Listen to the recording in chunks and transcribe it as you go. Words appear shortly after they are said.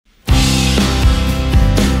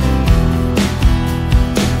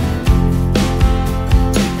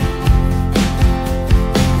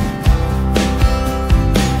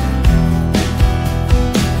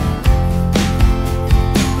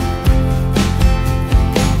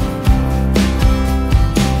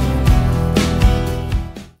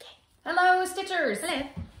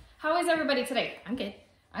everybody today? I'm good.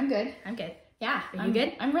 I'm good. I'm good. Yeah. Are you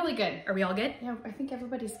good? I'm really good. Are we all good? Yeah, I think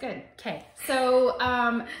everybody's good. Okay.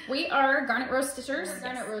 So we are Garnet Rose Stitchers.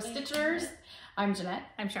 Garnet Rose Stitchers. I'm Jeanette.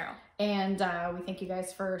 I'm Cheryl. And we thank you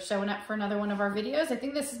guys for showing up for another one of our videos. I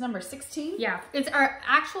think this is number 16. Yeah, it's our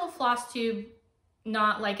actual Flosstube,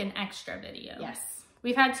 not like an extra video. Yes.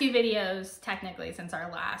 We've had 2 videos technically since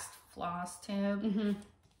our last Flosstube. Mm-hmm.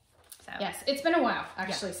 So yes, it's been a while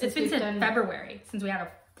actually. Yeah. Since it's been since February since we had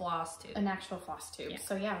a Flosstube. An actual Flosstube. Yeah.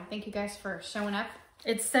 So yeah, thank you guys for showing up.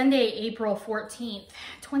 It's Sunday, April 14th,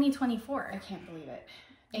 2024. I can't believe it.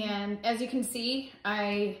 And as you can see,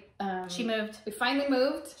 she moved. We finally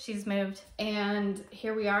moved. She's moved. And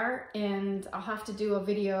here we are. And I'll have to do a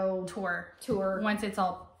video tour once it's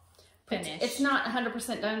all finished. It's not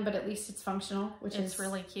 100% done, but at least it's functional, which is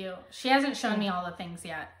really cute. She hasn't shown me all the things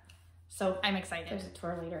yet, so I'm excited. There's a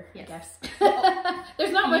tour later, yes. I guess.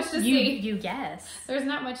 There's not much to see. You guess. There's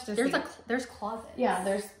not much to see. There's closets. Yeah,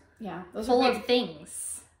 those full are of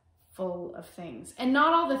things. Full of things, and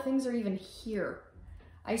not all the things are even here.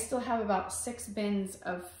 I still have about 6 bins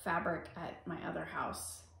of fabric at my other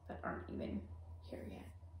house that aren't even here yet.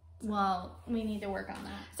 Well, we need to work on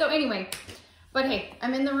that. So anyway, but hey,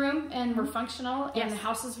 I'm in the room and we're functional, and yes. the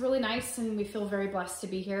house is really nice, and we feel very blessed to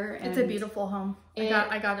be here. And it's a beautiful home.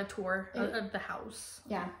 I got a tour of the house.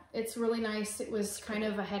 Yeah, it's really nice. It was kind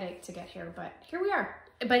of a headache to get here, but here we are.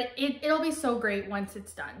 But it'll be so great once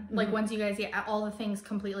it's done. Like once you guys get all the things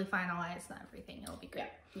completely finalized and everything, it'll be great.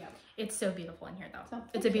 Yeah. It's so beautiful in here though. So,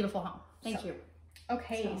 it's a beautiful home. Thank you.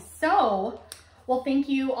 Okay, so well, thank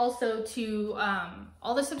you also to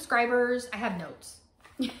all the subscribers. I have notes.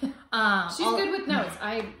 She's good with notes.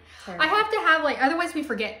 I have to have otherwise we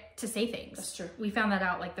forget to say things. That's true. We found that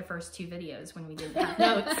out like the first 2 videos when we didn't have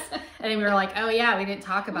notes, and then we were like, oh yeah, we didn't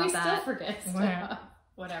talk about that. We still forget stuff.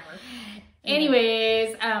 Whatever.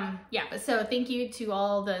 Anyways, yeah, but so thank you to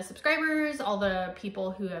all the subscribers, all the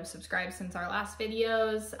people who have subscribed since our last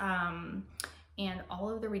videos, and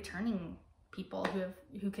all of the returning people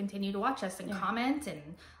who continue to watch us and comment and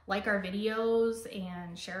like our videos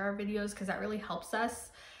and share our videos, because that really helps us.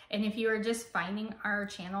 And if you are just finding our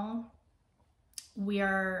channel, we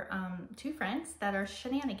are 2 friends that are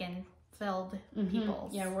shenanigan filled people.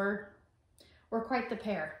 Yeah, we're quite the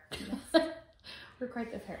pair. We're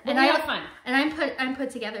quite the pair. And we have fun. And I'm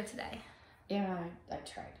put together today. Yeah, I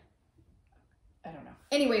tried. I don't know.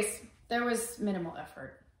 Anyways, there was minimal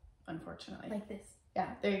effort, unfortunately. Like this. Yeah,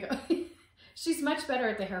 there you go. She's much better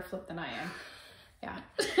at the hair flip than I am. Yeah.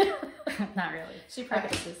 Not really. She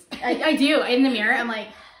practices. I do. In the mirror, I'm like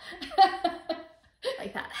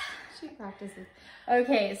that. She practices.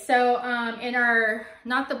 Okay, so in our,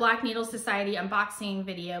 not the Black Needle Society unboxing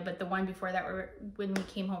video, but the one before that, when we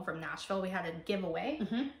came home from Nashville, we had a giveaway.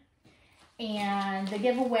 And the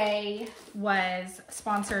giveaway was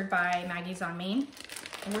sponsored by Maggie's on Main.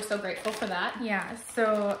 And we're so grateful for that. Yeah,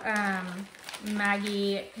 so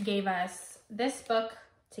Maggie gave us this book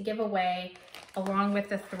to give away along with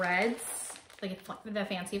the threads, like the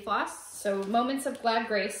fancy floss. So Moments of Glad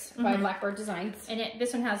Grace by Blackbird Designs. And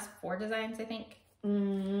this one has 4 designs, I think.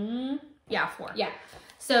 Yeah, 4. Yeah.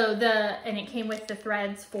 So and it came with the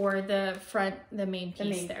threads for the front, the main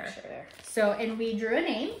piece there. So, and we drew a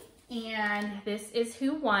name, and this is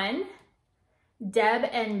who won. Deb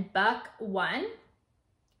and Buck won.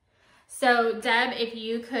 So Deb, if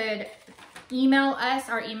you could email us,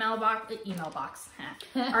 our email box.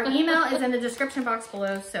 Our email is in the description box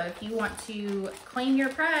below. So if you want to claim your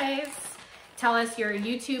prize, tell us your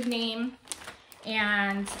YouTube name,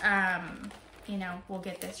 and you know, we'll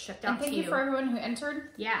get this shipped out to you. Thank you for everyone who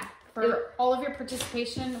entered. Yeah. For all of your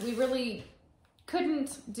participation. We really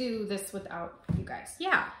couldn't do this without you guys.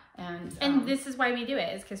 Yeah. And this is why we do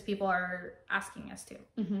it, is because people are asking us to.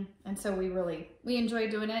 And so we enjoy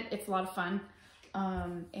doing it. It's a lot of fun.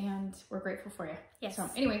 And we're grateful for you. Yes. So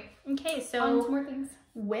anyway. Okay, so on to more things.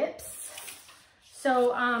 WIPS.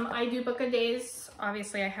 So I do book a days.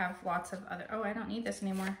 Obviously I have lots of other, oh, I don't need this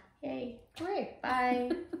anymore. Yay. Hooray.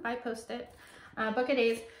 Bye. Bye, Post-it. Book a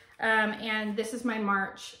days. And this is my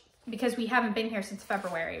March, because we haven't been here since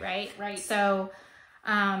February, right? Right. So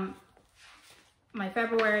my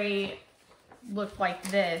February looked like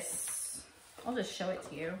this. I'll just show it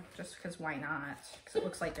to you, just because why not? Because it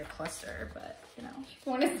looks like a cluster, but you know.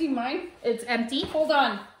 You want to see mine? It's empty. Hold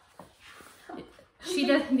on. She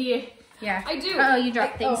does the, yeah. I do. Oh, you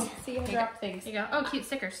dropped things. Oh, see, I dropped things. There you go. Oh, cute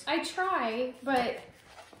stickers. I try, but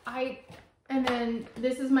and then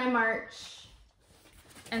this is my March.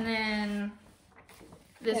 And then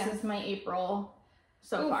this is my April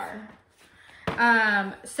so far.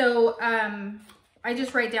 I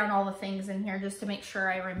just write down all the things in here just to make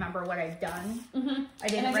sure I remember what I've done. I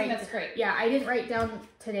didn't write. That's great. Yeah, I didn't write down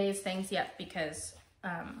today's things yet because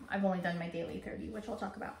I've only done my daily 30, which I'll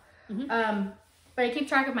talk about. But I keep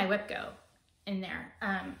track of my WIPGO in there.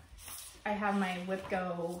 I have my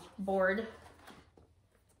WIPGO board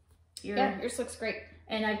here. Yeah, yours looks great.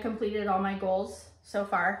 And I've completed all my goals so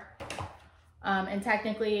far. And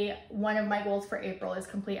technically, one of my goals for April is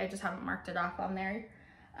complete. I just haven't marked it off on there.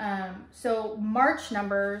 So March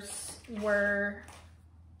numbers were,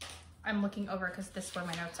 I'm looking over because this is where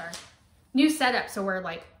my notes are. New setup, so we're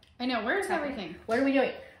like, I know, where's everything? What are we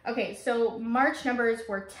doing? Okay, so March numbers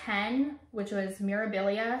were 10, which was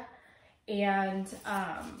Mirabilia, and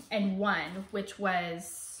 1, which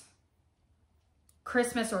was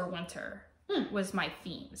Christmas or winter, was my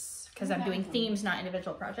themes, because I'm doing themes, not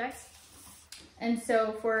individual projects. And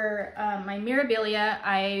so for my Mirabilia,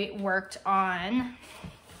 I worked on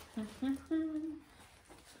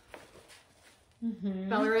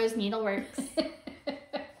Bella Rose Needleworks.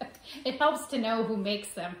 It helps to know who makes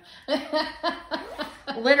them.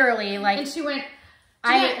 Literally, like. And she went,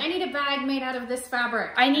 Jeanette, I need a bag made out of this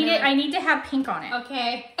fabric. I need it. I need to have pink on it.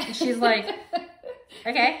 Okay. And she's like,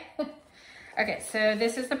 okay. Okay, so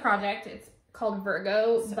this is the project. It's called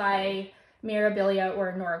Virgo by Mirabilia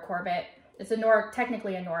or Nora Corbett. It's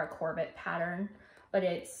technically a Nora Corbett pattern, but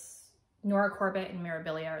it's Nora Corbett and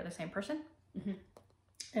Mirabilia are the same person.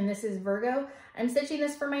 And this is Virgo. I'm stitching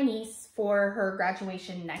this for my niece for her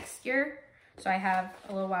graduation next year. So I have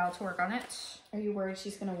a little while to work on it. Are you worried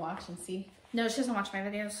she's going to watch and see? No, she doesn't watch my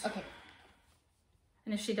videos. Okay.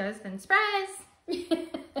 And if she does, then surprise!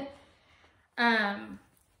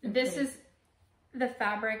 This is the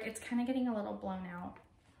fabric. It's kind of getting a little blown out.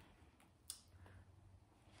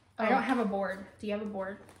 I don't have a board. Do you have a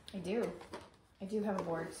board? I do. I do have a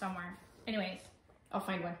board somewhere. Anyways. I'll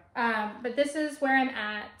find one. But this is where I'm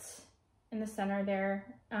at in the center there.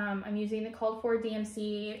 I'm using the called for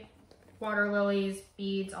DMC, water lilies,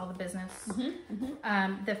 beads, all the business.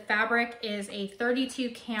 The fabric is a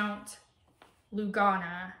 32 count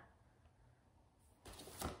Lugana.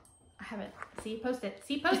 I have it. See, post-it.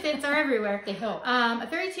 See, post-its are everywhere. They help. A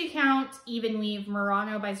 32 count even weave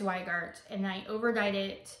Murano by Zweigart, and I overdyed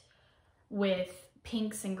it with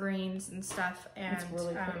pinks and greens and stuff, and it's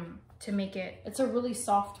really pretty. To make it, it's a really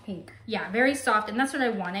soft pink. Yeah, very soft, and that's what I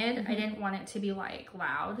wanted. I didn't want it to be like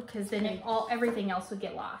loud because then everything else would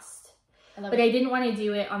get lost. But I didn't want to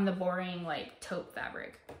do it on the boring like taupe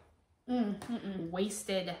fabric.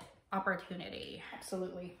 Wasted opportunity.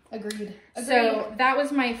 Absolutely. Agreed. So that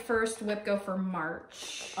was my first WIPGO for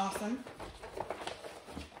March. Awesome.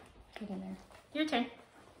 Get in there. Your turn.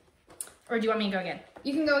 Or do you want me to go again?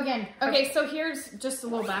 You can go again. Okay, so here's just a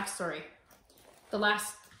little backstory. The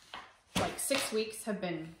last like 6 weeks have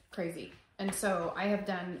been crazy. And so I have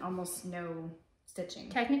done almost no stitching.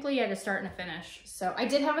 Technically, you had a start and a finish. So I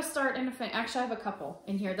did have a start and a finish. Actually, I have a couple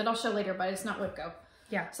in here that I'll show later, but it's not WIPGO.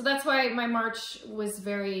 Yeah. So that's why my March was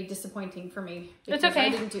very disappointing for me. It's okay. I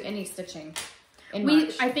didn't do any stitching in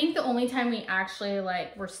March. I think the only time we actually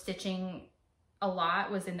like were stitching a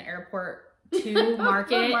lot was in the airport to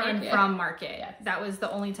market and from market. Yes. That was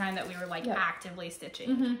the only time that we were like actively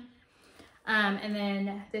stitching. And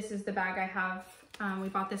then this is the bag I have. We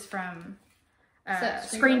bought this from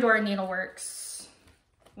Screen Door Needleworks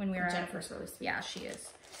when we were Jennifer's really sweet. Yeah, she is.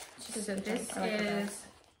 So this is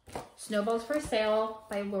Snowballs for Sale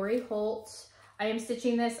by Lori Holt. I am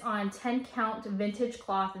stitching this on 10 count vintage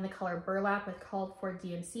cloth in the color burlap with called for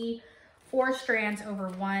DMC. 4 strands over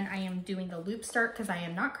 1. I am doing the loop start because I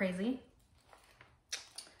am not crazy.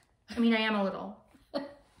 I mean, I am a little.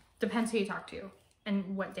 Depends who you talk to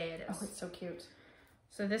and what day it is. Oh, it's so cute.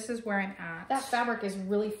 So this is where I'm at. That fabric is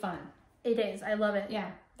really fun. It is. I love it.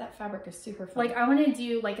 Yeah, that fabric is super fun. Like, I want to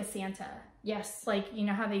do like a Santa. Yes. Like, you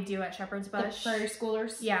know how they do at Shepherd's Bush? The prairie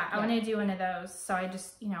schoolers? Yeah, I want to do one of those. So I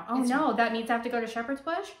just, you know, no, that means I have to go to Shepherd's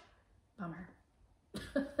Bush? Bummer.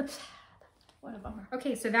 What a bummer.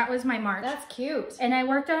 Okay, so that was my March. That's cute. And I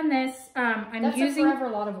worked on this. That's using a forever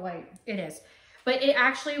lot of white. It is. But it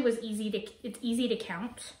actually was it's easy to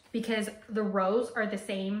count because the rows are the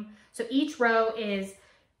same. So each row is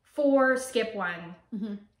 4, skip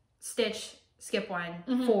 1, stitch, skip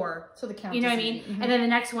 1, 4. So the count. You know what I mean? And then the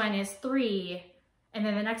next one is 3, and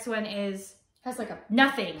then the next one has like a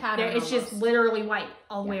nothing. Pattern it's just literally white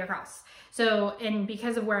all the way across. So, and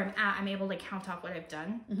because of where I'm at, I'm able to count off what I've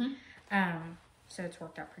done. So it's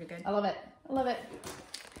worked out pretty good. I love it. I love it.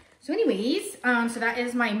 So anyways, so that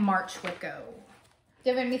is my March WIPGO. Do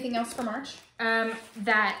you have anything else for March?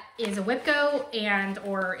 That is a WIPGO and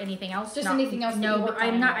or anything else. Just anything else? No, but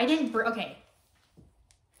I'm not. I didn't. Okay.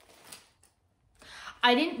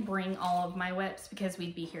 I didn't bring all of my WIPs because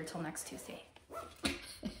we'd be here till next Tuesday.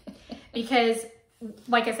 Because,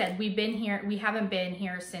 like I said, we haven't been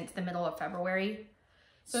here since the middle of February.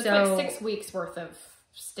 So it's like 6 weeks worth of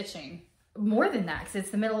stitching. More than that, because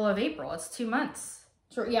it's the middle of April. It's 2 months.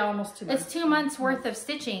 Sure, yeah, almost 2 months. It's 2 months worth of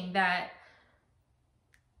stitching that...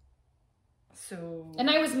 And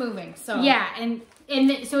I was moving, so... Yeah, and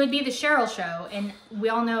so it'd be the Cheryl show, and we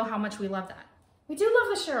all know how much we love that. We do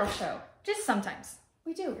love the Cheryl show. Just sometimes.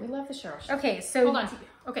 We do. We love the Cheryl show. Okay, so... Hold on.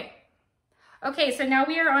 Okay, so now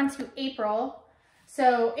we are on to April.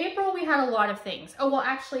 So April, we had a lot of things. Oh, well,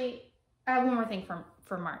 actually, I have one more thing for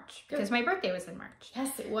March. Because my birthday was in March.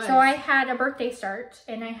 Yes, it was. So I had a birthday start,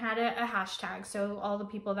 and I had a hashtag. So all the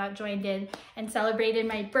people that joined in and celebrated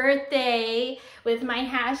my birthday with my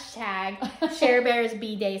hashtag, Share Bears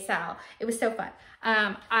B-Day Sal. It was so fun.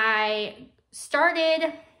 I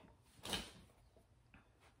started...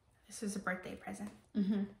 This is a birthday present.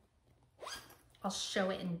 Mm-hmm. I'll show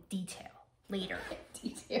it in detail later.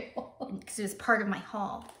 Because it was part of my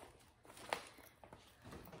haul.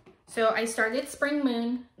 So I started Spring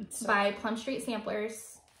Moon by Plum Street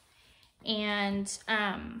Samplers. And,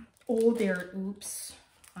 oops.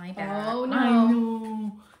 My bad. Oh, no. I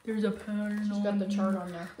know. There's a pattern on got the chart on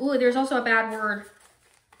there. Ooh, there's also a bad word.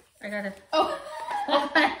 I gotta... Oh.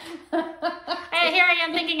 Hey, here I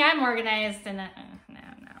am thinking I'm organized and... no,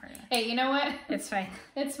 I'm not organized. Hey, you know what? It's fine.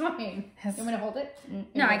 It's fine. You want me to hold it?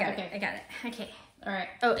 No, I got it. I got it. Okay. All right.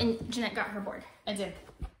 Oh, and Jeanette got her board. I did.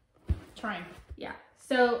 Trying. Yeah.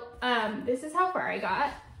 So, this is how far I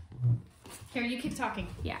got. Here, you keep talking.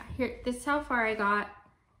 Yeah, here, this is how far I got.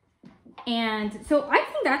 And so I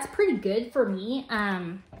think that's pretty good for me.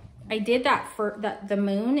 I did that for, the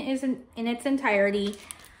moon is in its entirety.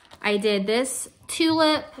 I did this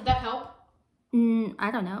tulip. Did that help?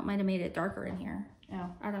 I don't know. It might have made it darker in here. Oh,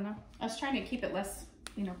 I don't know. I was trying to keep it less,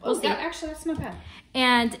 you know. We'll see. Actually, that's not bad.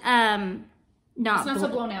 And, it's not so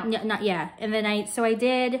blown out. Yeah. And then I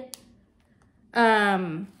did,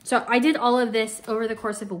 so I did all of this over the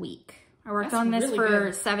course of a week. I worked on this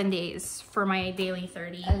for 7 days for my daily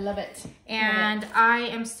 30. I love it. And I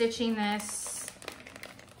am stitching this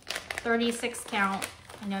 36 count.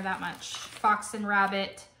 I know that much. Fox and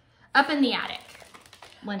Rabbit up in the attic.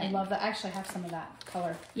 Linen. I love that. I actually have some of that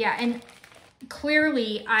color. Yeah, and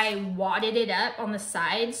clearly I wadded it up on the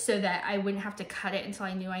sides so that I wouldn't have to cut it until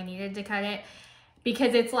I knew I needed to cut it.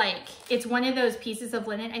 Because it's like, it's one of those pieces of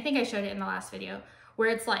linen. I think I showed it in the last video where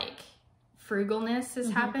it's like, frugalness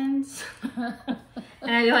has happened.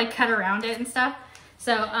 And I like cut around it and stuff.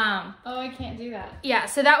 So, oh, I can't do that. Yeah,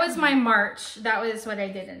 so that was my March. That was what I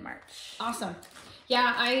did in March. Awesome.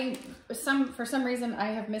 Yeah, for some reason I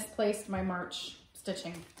have misplaced my March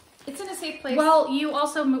stitching. It's in a safe place. Well, you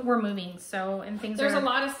also were moving, so, and things There's a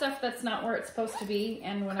lot of stuff that's not where it's supposed to be.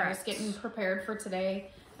 And when Correct. I was getting prepared for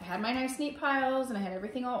today, I had my nice neat piles and I had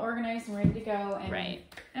everything all organized and ready to go. And right.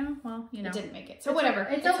 Oh, well, you know. It didn't make it. So whatever.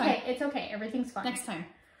 It's okay. Fine. It's okay. Everything's fine. Next time.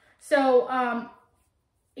 So,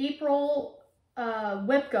 April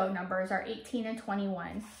WIPGO numbers are 18 and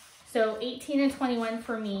 21. So 18 and 21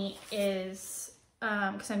 for me is,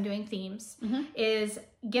 because I'm doing themes, is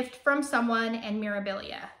Gift from Someone and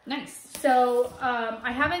Mirabilia. Nice. So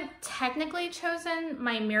I haven't technically chosen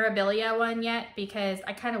my Mirabilia one yet because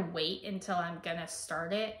I kind of wait until I'm going to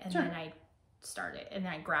start it and then I start it and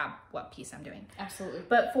then I grab what piece I'm doing. Absolutely.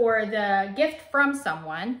 But for the Gift from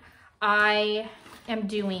Someone, I am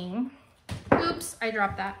doing, oops, I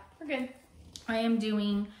dropped that. We're good. I am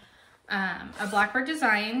doing a Blackbird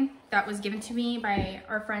design that was given to me by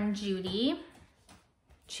our friend Judy.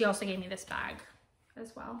 She also gave me this bag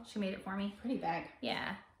as well. She made it for me. Pretty bag.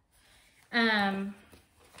 Yeah.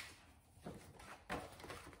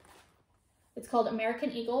 It's called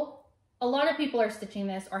American Eagle. A lot of people are stitching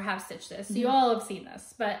this or have stitched this. So you all have seen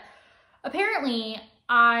this. But apparently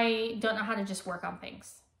I don't know how to just work on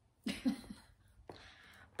things.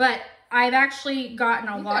 But I've actually gotten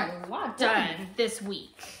a lot done this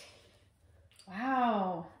week.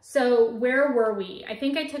 Wow. So where were we? I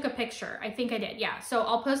think I took a picture. I think I did. Yeah. So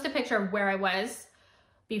I'll post a picture of where I was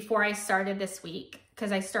before I started this week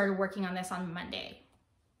because I started working on this on Monday.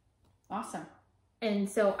 Awesome. And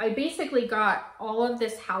so I basically got all of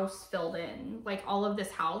this house filled in, like all of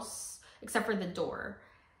this house except for the door.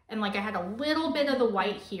 And like I had a little bit of the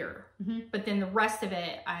white here, but then the rest of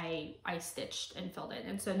it I stitched and filled in.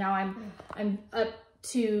 And so now I'm up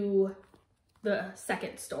to the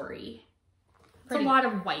second story. It's a lot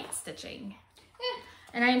of white stitching.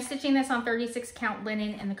 And I am stitching this on 36 count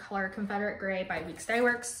linen in the color Confederate Gray by Weeks Dye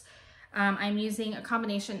Works. I'm using a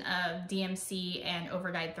combination of DMC and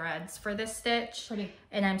overdyed threads for this stitch. Pretty.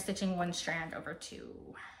 And I'm stitching 1 strand over 2.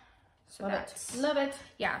 So Love it. Love it.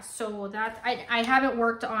 Yeah, so that I haven't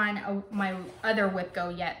worked on my other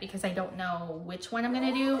WIPGO yet because I don't know which one I'm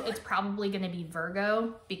going to do. It's probably going to be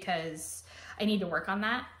Virgo because I need to work on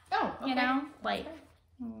that. Oh, okay. You know, like,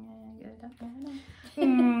 get it done.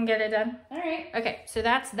 Get it done. All right. Okay, so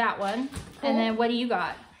that's that one. Cool. And then what do you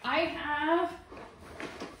got? I have,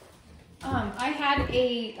 I had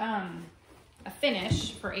a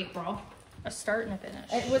finish for April. A start and a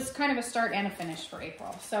finish. It was kind of a start and a finish for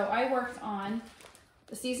April. So I worked on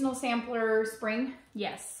the Seasonal Sampler Spring.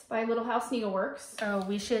 Yes. By Little House Needleworks. Oh,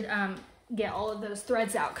 we should get all of those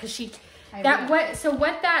threads out because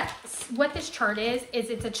what this chart is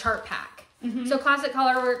it's a chart pack. So Closet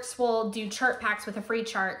Colorworks will do chart packs with a free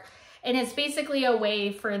chart, and it's basically a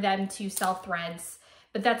way for them to sell threads.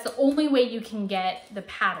 But that's the only way you can get the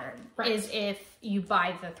pattern is if you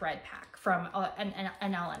buy the thread pack from an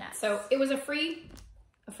LNS. So it was a free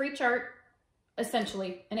chart,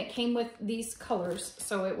 essentially, and it came with these colors.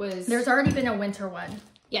 So it was... There's already been a winter one.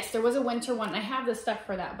 Yes, there was a winter one. I have the stuff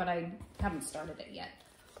for that, but I haven't started it yet.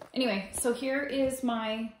 Anyway, so here is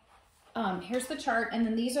my... here's the chart, and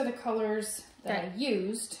then these are the colors that I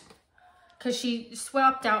used. Because she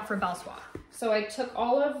swapped out for Belsois. So I took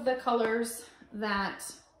all of the colors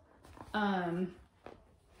that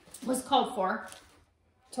was called for.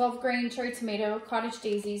 12 grain, cherry tomato, cottage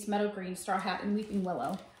daisies, meadow green, straw hat, and weeping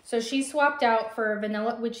willow. So she swapped out for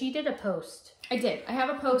vanilla, which you did a post. I did. I have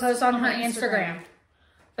a post on her Instagram.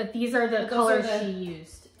 But these are the colors she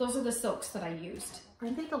used. Those are the silks that I used.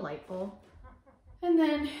 Aren't they delightful? And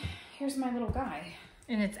then here's my little guy.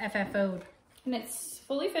 And it's FFO'd. And it's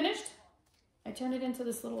fully finished. I turned it into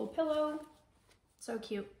this little pillow. So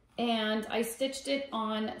cute. And I stitched it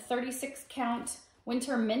on 36 count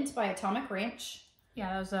Winter Mint by Atomic Ranch.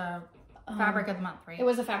 Yeah, that was a fabric of the month, right? It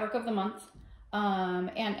was a fabric of the month. And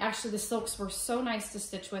actually the silks were so nice to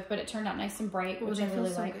stitch with, but it turned out nice and bright, which I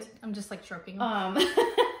really liked. Good. I'm just like stroking them.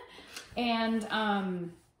 And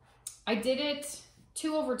I did it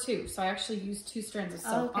 2 over 2. So I actually used 2 strands of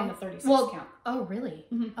silk on the 36 count. Oh, really?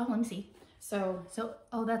 Oh, let me see. So,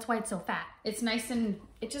 that's why it's so fat. It's nice and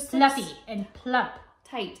it just fluffy and plump.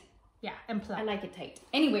 Tight. Yeah, and plump. I like it tight.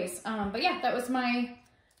 Anyways, but yeah, that was my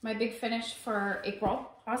big finish for April.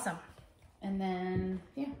 Awesome. And then,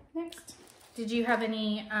 yeah, next. Did you have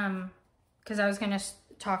any, because I was going to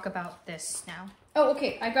talk about this now. Oh,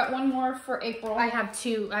 okay. I got one more for April. I have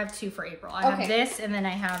two for April. I have this, and then I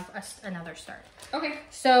have another start. Okay.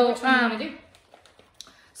 So, which one do you want to do?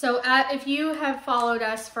 So if you have followed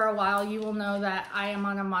us for a while, you will know that I am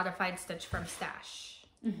on a modified stitch from Stash.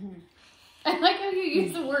 I like how you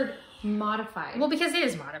use the word modified. Well, because it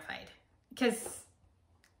is modified. Because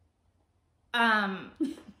I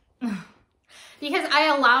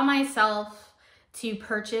allow myself to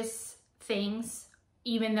purchase things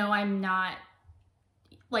even though I'm not,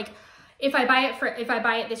 like, if I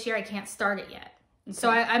buy it this year, I can't start it yet. Okay. So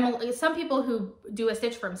I'm some people who do a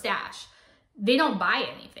stitch from Stash, they don't buy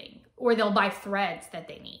anything, or they'll buy threads that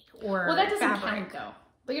they need, or well, that doesn't count though.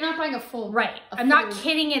 But you're not buying a full I'm not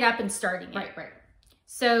kitting it up and starting it. Right.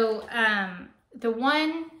 So the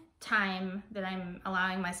one time that I'm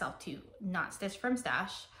allowing myself to not stitch from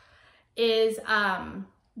Stash is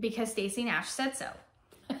because Stacy Nash said so.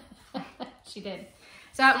 She did.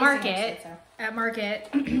 So at Market,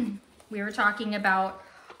 we were talking about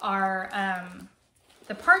our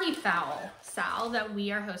the Party Foul SAL that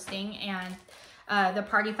we are hosting, and the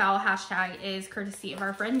Party Foul hashtag is courtesy of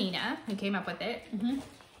our friend Nina, who came up with it.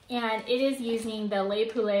 And it is using the Le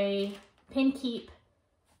Poulet Pin Keep,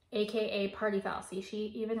 aka Party Foul. See,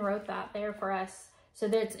 she even wrote that there for us, so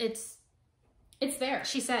that it's there.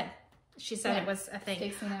 She said it was a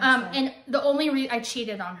thing. And the only reason I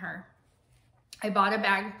cheated on her, I bought a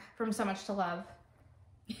bag from So Much to Love.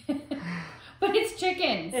 But it's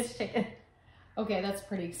chickens. It's chicken. Okay, that's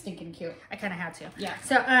pretty stinking cute. I kind of had to. Yeah.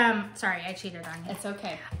 So, sorry, I cheated on you. It's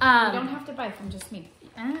okay. You don't have to buy from just me.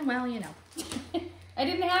 Well, you know. I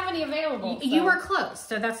didn't have any available. You were close,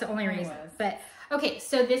 so that's the only reason. But, okay,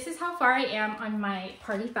 so this is how far I am on my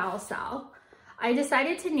Party Foul SAL. I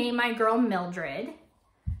decided to name my girl Mildred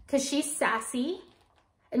because she's sassy.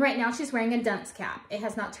 And right now she's wearing a dunce cap. It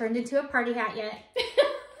has not turned into a party hat yet.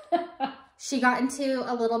 She got into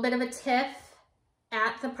a little bit of a tiff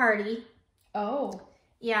at the party. Oh.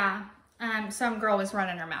 Yeah. Some girl was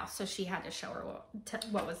running her mouth, so she had to show her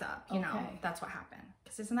what was up. You know, that's what happened.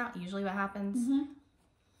 Because isn't that usually what happens?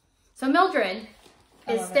 So Mildred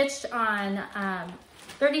is stitched on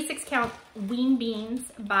 36 count Ween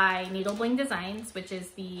Beans by Needle Bling Designs, which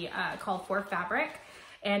is the called for fabric.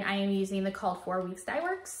 And I am using the called for Weeks Dye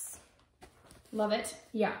Works. Love it.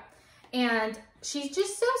 Yeah. And she's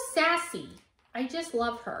just so sassy. I just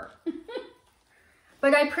love her.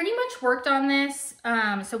 But I pretty much worked on this.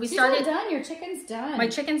 So we started. She's all done. Your chicken's done. My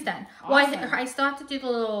chicken's done. Awesome. Well, I still have to do the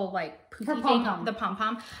little like poofy thing, the pom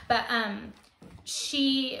pom. But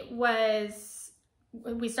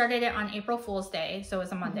we started it on April Fool's Day, so it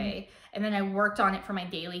was a Monday, and then I worked on it for my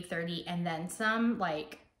daily 30 and then some,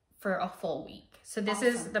 like for a full week. So this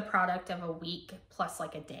is the product of a week plus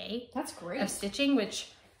like a day. That's great. Of stitching, which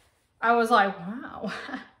I was like, wow.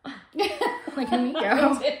 Like, amigo.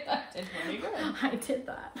 I did really good. I did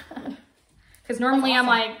that. Because normally I'm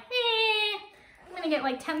like, I'm going to get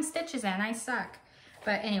like 10 stitches in. I suck.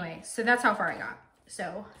 But anyway, so that's how far I got.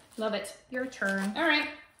 So, love it. Your turn. All right.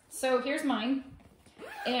 So here's mine.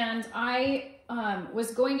 And I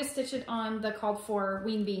was going to stitch it on the called for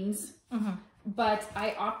Ween Beans. But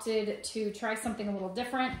I opted to try something a little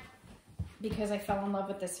different because I fell in love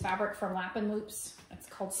with this fabric from Lap and Loops. It's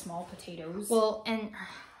called Small Potatoes. Well, and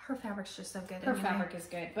her fabric's just so good. Her fabric is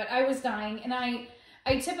good, but I was dying, and I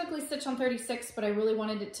typically stitch on 36, but I really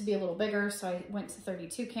wanted it to be a little bigger, so I went to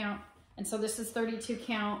 32 count. And so this is 32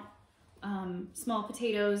 count Small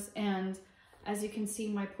Potatoes, and as you can see,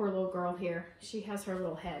 my poor little girl here, she has her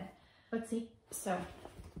little head. Let's see. So.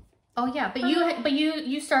 Oh yeah, but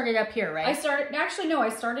you started up here, right? I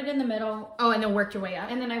started in the middle. Oh, and then worked your way up.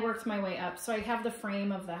 And then I worked my way up. So I have the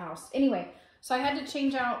frame of the house. Anyway, so I had to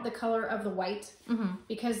change out the color of the white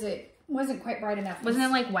because it wasn't quite bright enough. Wasn't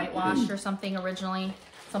it like whitewashed or something originally?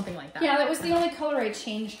 Something like that. Yeah, that was the only color I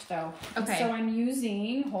changed though. Okay. So I'm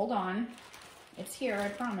using, hold on. It's here, I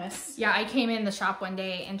promise. Yeah, I came in the shop one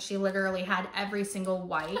day and she literally had every single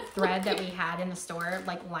white thread that we had in the store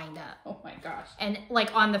like lined up. Oh my gosh. And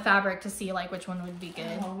like on the fabric to see like which one would be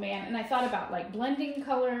good. Oh man, and I thought about like blending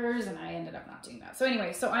colors and I ended up not doing that. So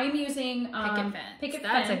anyway, so I'm using Picket Fence.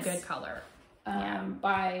 That's a good color.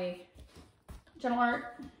 By Gentle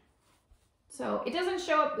Art. So it doesn't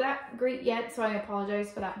show up that great yet, so I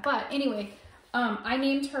apologize for that. But anyway, I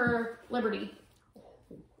named her Liberty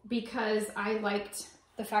because I liked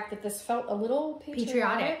the fact that this felt a little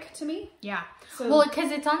patriotic to me. Yeah. So, well,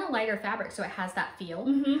 because it's on a lighter fabric, so it has that feel.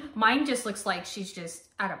 Mine just looks like she's just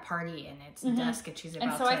at a party and it's dusk and she's about to...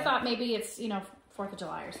 And so I thought maybe it's, 4th of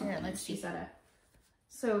July or something. Here, let's see.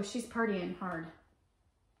 So she's partying hard.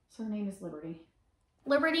 So her name is Liberty.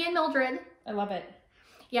 Liberty and Mildred. I love it.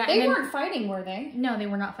 Yeah. They weren't fighting, were they? No, they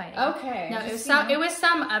were not fighting. Okay. No, it was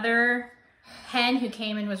some other hen who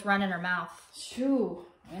came and was running her mouth. Shoo.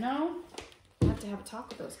 I have to have a talk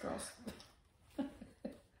with those girls.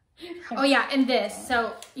 Oh yeah, and this.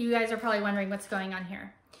 So you guys are probably wondering what's going on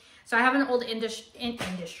here. So I have an old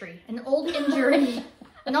injury, an old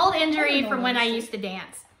injury from when I used to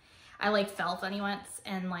dance. I like fell funny once,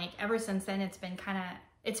 and like ever since then it's been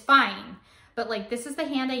it's fine. But like this is the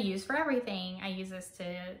hand I use for everything. I use this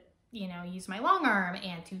to, use my long arm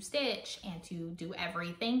and to stitch and to do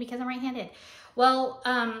everything because I'm right-handed. Well,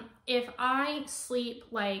 if I sleep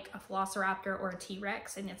like a Velociraptor or a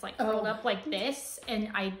T-Rex and it's like curled up like this and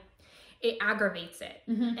it aggravates it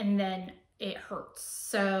and then it hurts.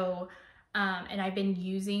 So, and I've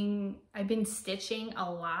been stitching a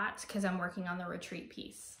lot because I'm working on the retreat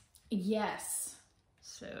piece. Yes.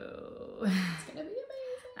 So it's gonna be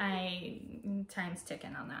amazing. Time's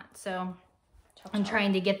ticking on that. So I'm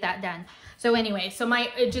trying to get that done. So anyway, so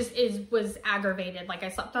it was aggravated. Like I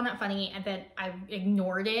slept on it funny and then I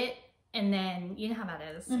ignored it. And then you know how that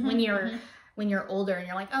is when you're older and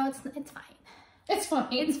you're like, oh, it's fine. It's fine.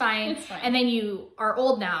 It's fine. It's fine. And then you are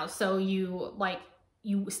old now. So you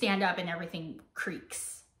stand up and everything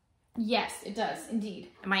creaks. Yes, it does indeed.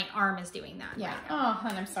 And my arm is doing that. Yeah. Right now. Oh,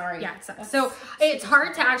 hon, I'm sorry. Yeah. So it's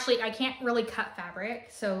hard to I can't really cut fabric.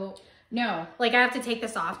 So no, like I have to take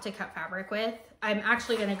this off to cut fabric with. I'm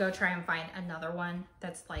actually going to go try and find another one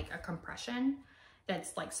that's like a compression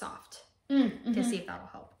that's like soft to see if that'll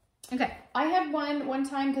help. Okay. I had one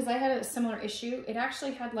time because I had a similar issue. It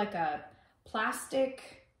actually had like a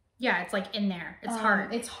plastic. Yeah, it's like in there. It's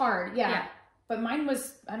hard. It's hard. Yeah. But mine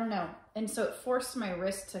was, I don't know. And so it forced my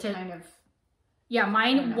wrist to kind of. Yeah,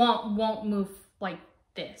 mine won't move like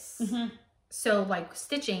this. So like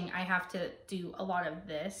stitching, I have to do a lot of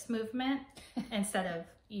this movement instead of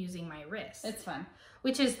using my wrist. It's fun.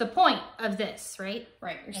 Which is the point of this, right?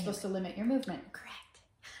 Right. You're supposed to limit your movement. Correct.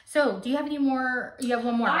 So do you have any more? You have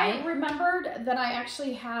one more, right? I remembered that I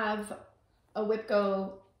actually have a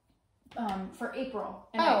WIPGO for April.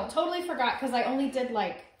 And I totally forgot because I only did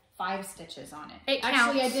like 5 stitches on it. It counts.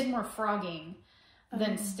 Actually, I did more frogging.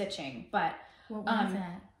 than stitching. But what was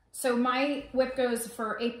that? So my WIPGOs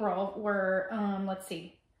for April were, let's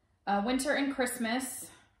see, winter and Christmas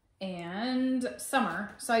and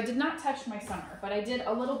summer. So I did not touch my summer, but I did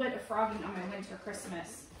a little bit of frogging on my winter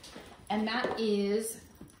Christmas. And that is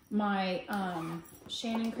my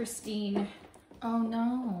Shannon Christine. Oh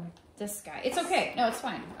no. This guy. It's okay. No, it's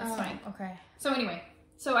fine. It's fine. Okay. So anyway,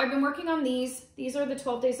 so I've been working on these. These are the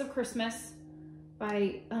 12 Days of Christmas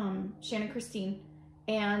by Shannon Christine.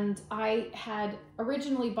 And I had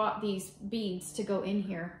originally bought these beads to go in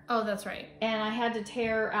here. Oh, that's right. And I had to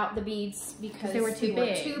tear out the beads because they were too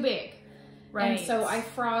big. Right. And so I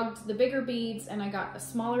frogged the bigger beads and I got a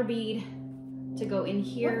smaller bead to go in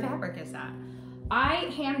here. What fabric is that? I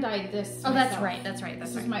hand dyed this. Oh, myself. that's right. That's right.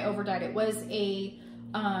 That's this is my over dyed. It was a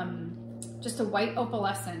just a white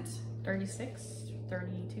opalescent. 36,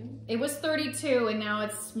 32. It was 32, and now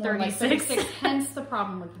it's more 36. like 36. Hence the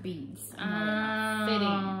problem with the beads.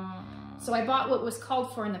 Fitting. So I bought what was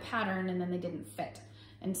called for in the pattern, and then they didn't fit.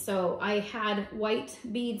 And so I had white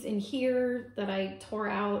beads in here that I tore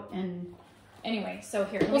out, and anyway, so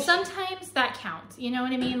here. Well, sometimes that counts. You know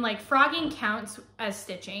what I mean? Like frogging counts as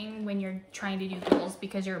stitching when you're trying to do goals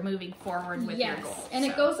because you're moving forward with your goal. And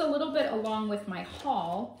it goes a little bit along with my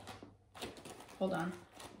haul. Hold on.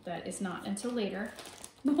 That is not until later.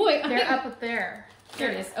 Boy, they're up there. Here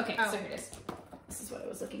it is. Okay, so here it is. This is what I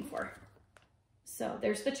was looking for. So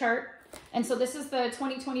there's the chart. And so this is the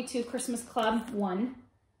 2022 Christmas Club one.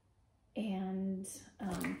 And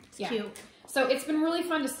yeah. Cute. So it's been really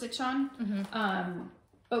fun to stitch on.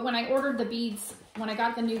 But when I ordered the beads, when I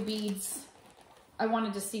got the new beads, I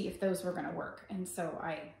wanted to see if those were going to work. And so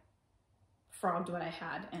I frogged what I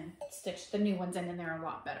had and stitched the new ones in, and they're a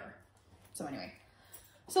lot better. So anyway,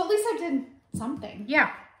 so at least I did something.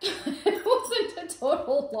 Yeah. It wasn't a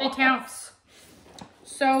total loss. It counts.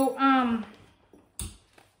 So,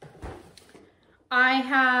 I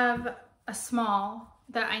have a small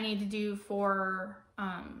that I need to do for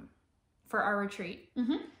our retreat.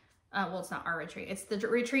 Well, it's not our retreat. It's the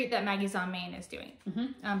retreat that Maggie's on Maine is doing.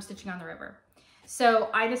 Stitching on the River. So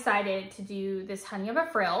I decided to do this Honey of a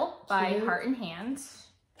Frill by Heart and Hands.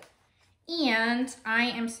 And I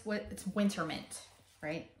am, it's Winter Mint,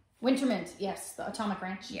 right? Winter Mint, yes, the Atomic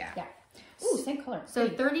Ranch. Yeah. Ooh, same color. So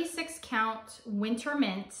 36 count Winter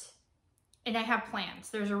Mint, and I have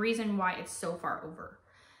plans. There's a reason why it's so far over,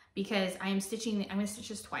 because I'm going to stitch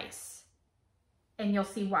this twice, and you'll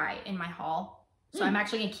see why in my haul. So I'm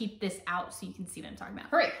actually going to keep this out so you can see what I'm talking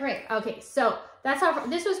about. Great. Okay, so that's how,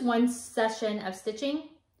 this was one session of stitching.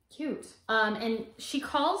 Cute. And she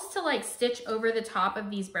calls to like stitch over the top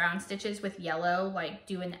of these brown stitches with yellow, like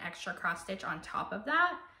do an extra cross stitch on top of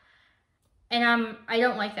that. And I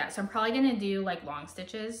don't like that. So I'm probably going to do like long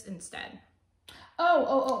stitches instead.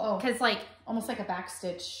 Oh. Cause like almost like a back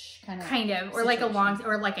stitch kind of, or like a long,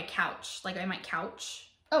 or like a couch. Like I might couch.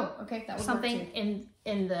 Oh, okay. That would something work too.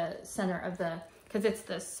 in the center of the, cause it's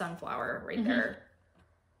the sunflower right there.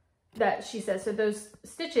 That she says, so those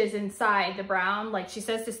stitches inside the brown, like she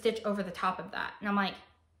says to stitch over the top of that. And I'm like,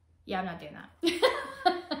 yeah, I'm not doing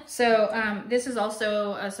that. So this is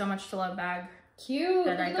also a So Much to Love bag. Cute.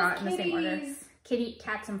 That I got in the same order. Kitty,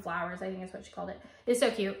 Cats and Flowers, I think is what she called it. It's so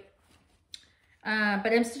cute.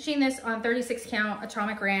 But I'm stitching this on 36 count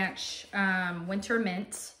Atomic Ranch Winter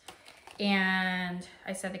Mint. And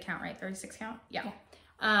I said the count right, 36 count? Yeah.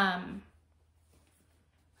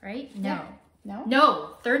 Right? No. Yeah.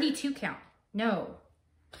 No, 32 count. No.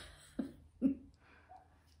 It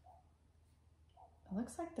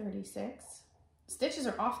looks like 36. Stitches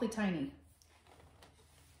are awfully tiny.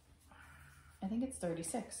 I think it's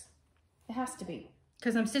 36. It has to be.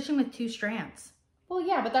 Because I'm stitching with 2 strands. Well,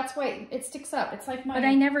 yeah, but that's why it sticks up. It's like my... But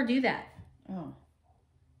I never do that. Oh.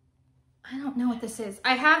 I don't know what this is.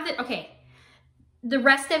 I have the... Okay. The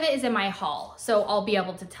rest of it is in my haul. So I'll be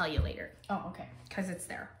able to tell you later. Oh, okay. Because it's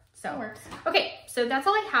there. So, that works. Okay, so that's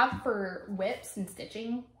all I have for WIPs and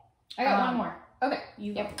stitching. I got one more. Okay,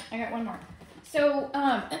 I got one more. So,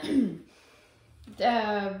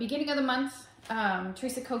 the beginning of the month,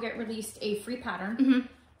 Teresa Koget released a free pattern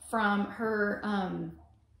from her,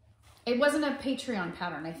 it wasn't a Patreon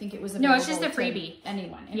pattern. I think it was available. No, it's just a freebie.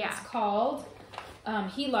 Anyone. And it's called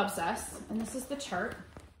He Loves Us. And this is the chart.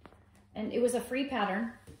 And it was a free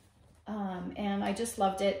pattern. And I just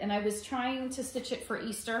loved it. And I was trying to stitch it for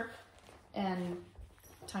Easter, and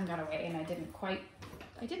time got away, and I didn't quite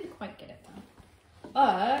get it done.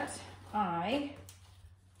 But I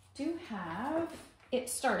do have it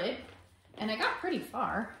started, and I got pretty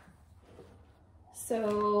far.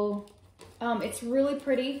 So it's really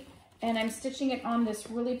pretty, and I'm stitching it on this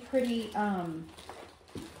really pretty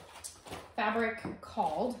fabric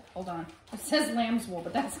called, hold on, it says lamb's wool,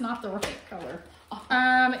 but that's not the right color.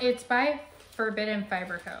 It's by Forbidden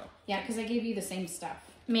Fiber Co. Yeah, because I gave you the same stuff.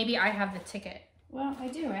 Maybe I have the ticket. Well, I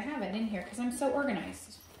do. I have it in here because I'm so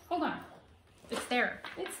organized. Hold on. It's there.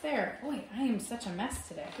 It's there. Boy, I am such a mess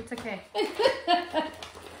today. It's okay.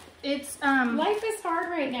 It's life is hard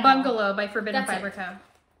right now. Bungalow by Forbidden Fiber Co.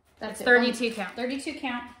 That's it. 32 count. 32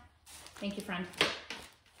 count. Thank you, friend.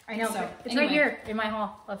 I know. So, it's right here in my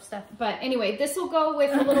haul of stuff. But anyway, this will go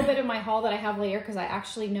with a little bit of my haul that I have later because I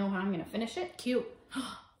actually know how I'm going to finish it. Cute.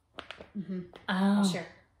 I'll share.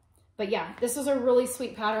 But yeah, this is a really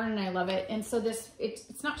sweet pattern and I love it. And so this,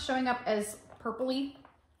 it's not showing up as purpley.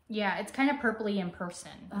 Yeah, it's kind of purpley in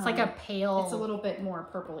person. It's like a pale. It's a little bit more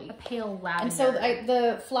purpley. A pale lavender. And so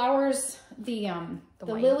the flowers, the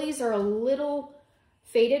lilies are a little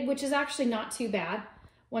faded, which is actually not too bad.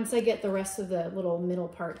 Once I get the rest of the little middle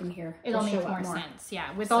part in here, it'll make more sense.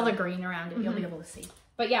 Yeah, with all the green around it, you'll be able to see.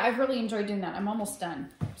 But yeah, I've really enjoyed doing that. I'm almost done.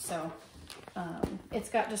 So it's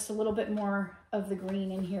got just a little bit more of the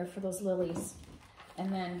green in here for those lilies.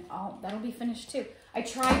 And then that'll be finished too. I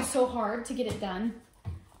tried so hard to get it done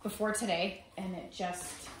before today and it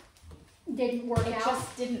just didn't work out. It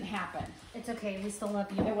just didn't happen. It's okay. We still love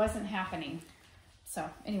you. It wasn't happening. So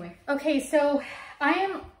anyway. Okay, so I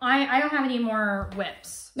don't have any more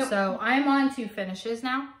WIPs. Nope. So I'm on to finishes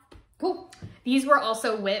now. Cool. These were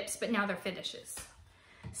also WIPs, but now they're finishes.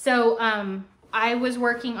 So I was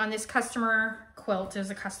working on this customer quilt. It was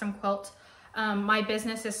a custom quilt. My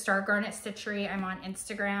business is Garnet Stitchery. I'm on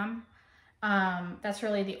Instagram. That's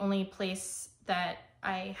really the only place that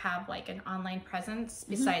I have like an online presence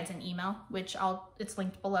besides an email, which it's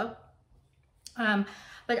linked below.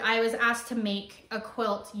 But I was asked to make a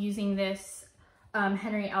quilt using this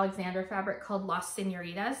Henry Alexander fabric called Las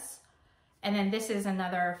Senoritas. And then this is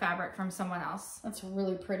another fabric from someone else. That's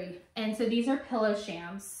really pretty. And so these are pillow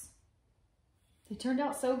shams. They turned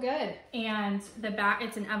out so good. And the back,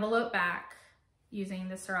 it's an envelope back using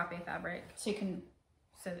the serape fabric. So you can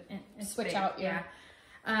switch out. Yeah.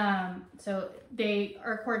 So they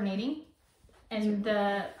are coordinating. And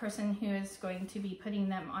the person who is going to be putting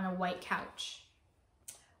them on a white couch.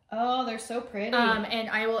 Oh, they're so pretty. And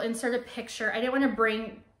I will insert a picture. I didn't want to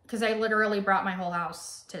bring, because I literally brought my whole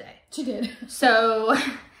house today. She did. So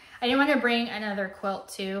I didn't want to bring another quilt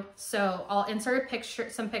too. So I'll insert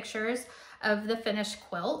some pictures of the finished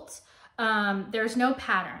quilt. There's no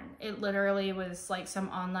pattern. It literally was like some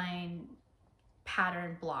online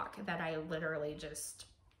pattern block that I literally just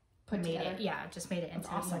made it. Yeah, just made it into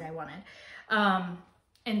what I wanted.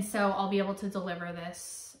 And so I'll be able to deliver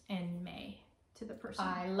this in May to the person.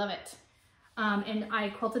 I love it. And I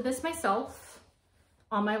quilted this myself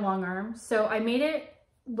on my long arm. So I made it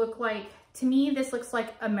look like, to me, this looks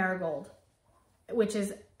like a marigold, which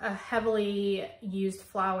is a heavily used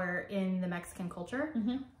flower in the Mexican culture.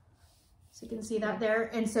 So you can see that there.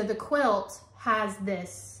 And so the quilt has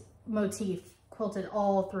this motif quilted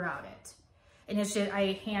all throughout it. And it's just,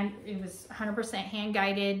 it was 100% hand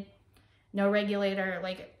guided, no regulator,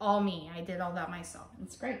 like all me. I did all that myself.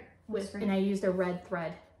 It's great. And I used a red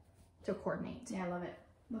thread to coordinate. Yeah, I love it.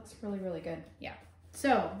 Looks really, really good. Yeah.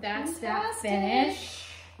 So that's that finish.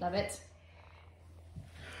 Love it.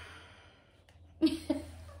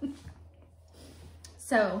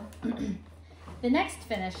 So the next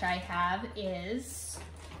finish I have is,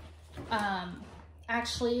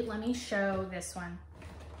 actually, let me show this one.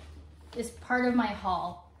 It's part of my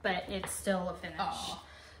haul, but it's still a finish. Aww.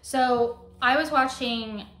 So I was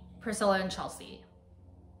watching Priscilla and Chelsea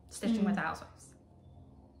Stitching with the Housewives.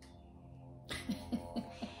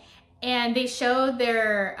 And they showed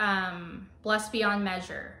their Blessed Beyond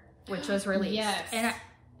Measure, which was released. Yes.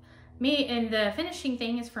 And the finishing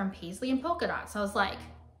thing is from Paisley and Polka Dots. So I was like,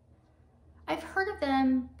 I've heard of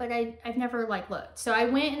them, but I've never like looked. So I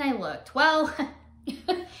went and I looked. Well,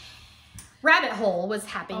 rabbit hole was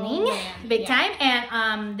happening big time.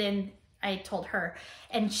 And then I told her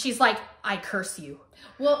and she's like, I curse you.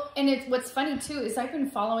 Well, and what's funny too is I've been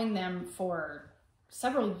following them for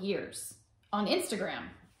several years on Instagram.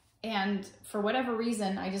 And for whatever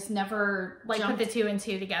reason, I just never like put the 2 and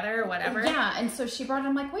 2 together or whatever. Yeah. And so she brought it.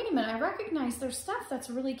 I'm like, wait a minute, I recognize their stuff.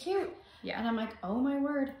 That's really cute. Yeah. And I'm like, oh my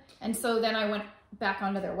word. And so then I went back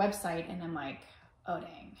onto their website and I'm like, oh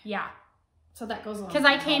dang. Yeah. So that goes along. Because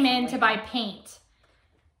I came in to buy paint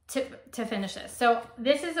to finish this. So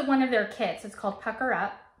this is one of their kits. It's called Pucker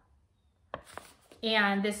Up.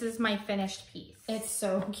 And this is my finished piece. It's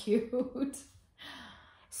so cute.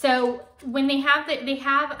 So when they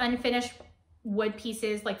have unfinished wood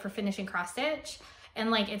pieces like for finishing cross stitch,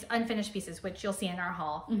 and like it's unfinished pieces, which you'll see in our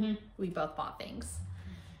haul. We both bought things.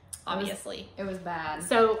 obviously. It was bad.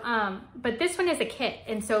 So, but this one is a kit.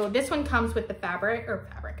 And so this one comes with the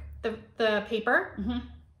the paper.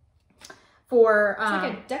 For it's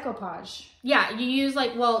like a decoupage. Yeah, you use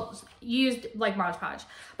like, well, used like Mod Podge.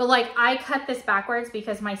 But like I cut this backwards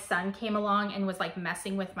because my son came along and was like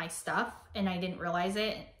messing with my stuff and I didn't realize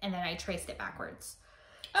it, and then I traced it backwards.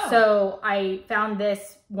 Oh. So I found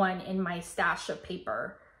this one in my stash of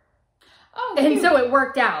paper. Oh, and cute. So it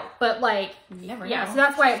worked out. But like, never yeah, know. So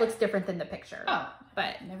that's why it looks different than the picture. Oh,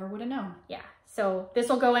 but never would have known. Yeah. So this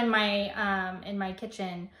will go in my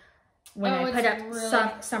kitchen when I put up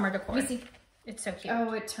really... summer decor. Let me see. It's so cute.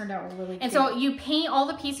 Oh, it turned out really cute. And so you paint all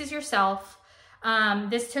the pieces yourself.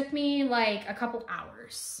 This took me like a couple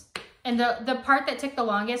hours. And the part that took the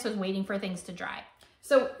longest was waiting for things to dry.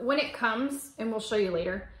 So when it comes, and we'll show you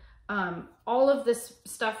later, all of this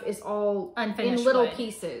stuff is all unfinished in little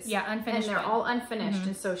pieces. Yeah, unfinished. And they're all unfinished.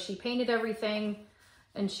 And so she painted everything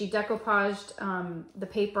and she decoupaged the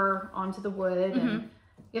paper onto the wood. And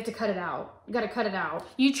you have to cut it out. You got to cut it out.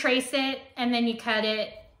 You trace it and then you cut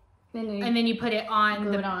it. And then you put it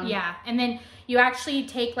on. Yeah. And then you actually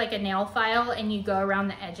take like a nail file and you go around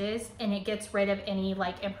the edges and it gets rid of any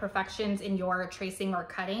like imperfections in your tracing or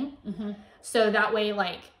cutting. So that way,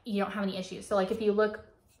 like, you don't have any issues. So like if you look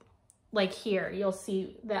like here, you'll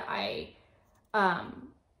see that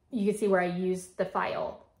you can see where I used the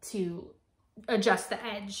file to adjust the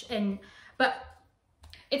edge. But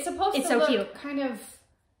it's supposed to look cute. Kind of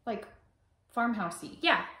like farmhousey.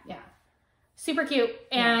 Yeah. Yeah. Super cute.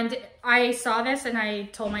 And I saw this and I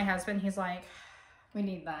told my husband, he's like, we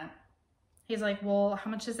need that. He's like, well,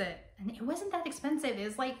 how much is it? And it wasn't that expensive. It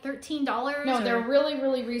was like $13. No, they're really,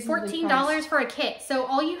 really reasonable. $14 for a kit. So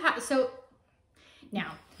all you have,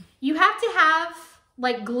 now you have to have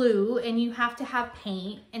like glue and you have to have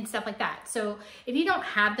paint and stuff like that. So if you don't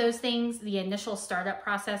have those things, the initial startup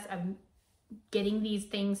process of getting these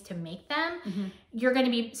things to make them, you're going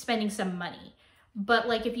to be spending some money. But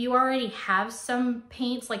like if you already have some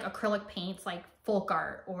paints, like acrylic paints, like folk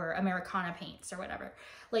art or Americana paints or whatever,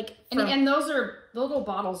 like and those little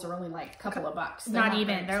bottles are only like a couple of bucks. Not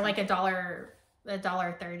even. They're like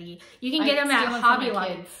 $1.30. You can get them at Hobby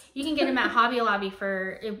Lobby. You can get them at Hobby Lobby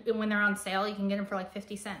for when they're on sale. You can get them for like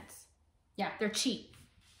 50 cents. Yeah, they're cheap,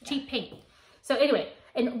 cheap paint. So anyway,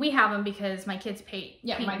 and we have them because my kids paint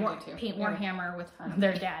Warhammer with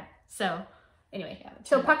their dad. So. Anyway,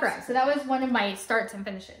 so pucker up. So that was one of my starts and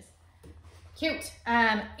finishes. Cute.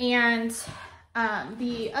 And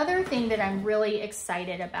the other thing that I'm really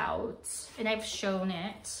excited about, and I've shown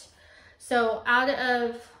it. So out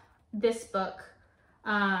of this book,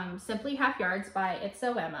 Simply Half Yards by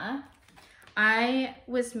Itzo Emma, I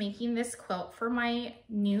was making this quilt for my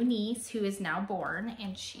new niece who is now born,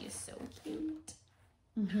 and she is so cute.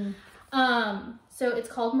 So it's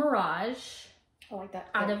called Mirage. I like that.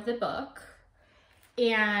 Out of the book.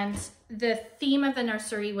 And the theme of the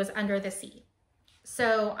nursery was under the sea.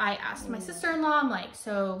 So I asked my sister-in-law, I'm like,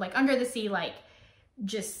 so like under the sea, like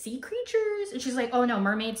just sea creatures? And she's like, oh no,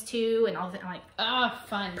 mermaids too. And all that. I'm like,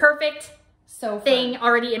 fun. Perfect. So fun. Thing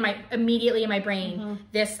already immediately in my brain.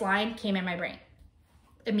 This line came in my brain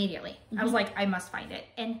immediately. I was like, I must find it.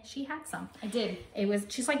 And she had some. I did.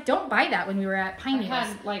 She's like, don't buy that when we were at Pine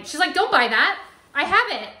Needles. She's like, don't buy that. I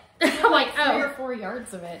have it. I'm like, 3 or 4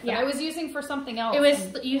 yards of it. Yeah. I was using for something else. It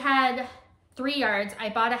was, you had 3 yards. I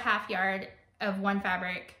bought a half yard of one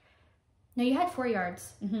fabric. No, you had 4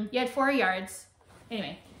 yards. You had 4 yards.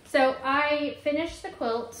 Anyway, so I finished the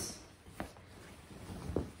quilt.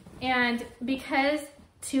 And because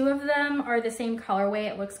 2 of them are the same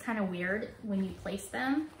colorway, it looks kind of weird when you place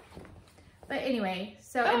them. But anyway,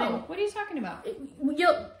 so. And then, what are you talking about?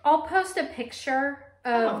 I'll post a picture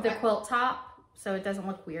of the quilt top. So it doesn't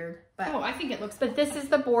look weird, but I think it looks. But this is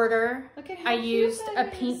the border. Look at how I used a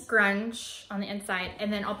pink grunge on the inside,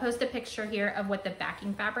 and then I'll post a picture here of what the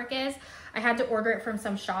backing fabric is. I had to order it from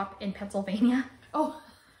some shop in Pennsylvania. Oh,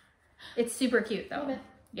 it's super cute though. Okay.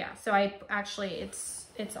 Yeah, so I actually it's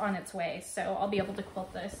on its way, so I'll be able to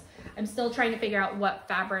quilt this. I'm still trying to figure out what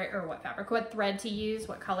thread to use,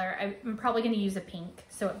 what color. I'm probably going to use a pink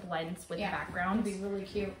so it blends with the background. It'd be really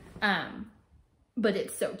cute. But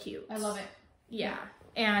it's so cute. I love it. Yeah.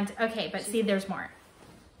 And okay, but see, there's more.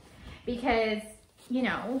 Because, you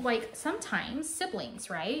know, like sometimes siblings,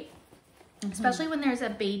 right? Especially when there's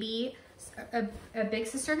a baby, a big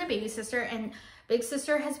sister and a baby sister, and big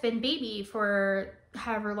sister has been baby for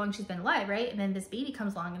however long she's been alive, right? And then this baby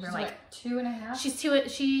comes along and they're like, what, 2.5?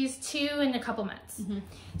 She's 2 in a couple months.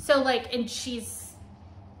 So like, and she's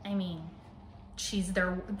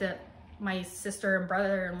my sister and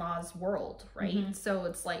brother-in-law's world, right? So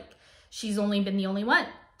it's like, she's only been the only one.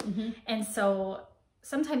 And so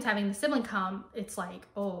sometimes having the sibling come, it's like,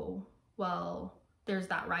 oh, well, there's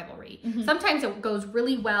that rivalry. Sometimes it goes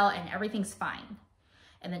really well and everything's fine.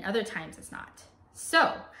 And then other times it's not.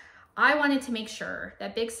 So I wanted to make sure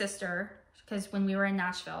that big sister, because when we were in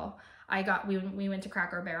Nashville, we went to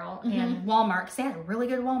Cracker Barrel and Walmart, because they had a really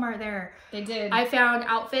good Walmart there. They did. I found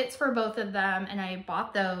outfits for both of them and I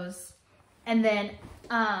bought those. And then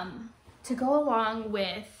to go along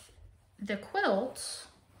with the quilt,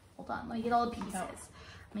 hold on, let me get all the pieces.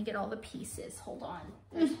 Let me get all the pieces. Hold on.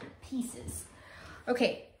 There's pieces.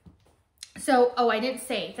 Okay. So, oh, I didn't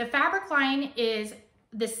say. The fabric line is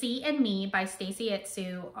The Sea and Me by Stacy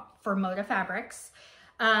Itsu for Moda Fabrics.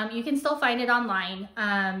 You can still find it online.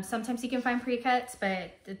 Sometimes you can find pre-cuts,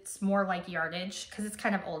 but it's more like yardage because it's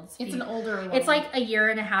kind of old. It's an older one. It's like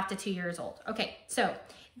 1.5 to 2 years old. Okay, so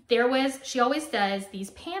she always does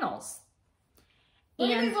these panels.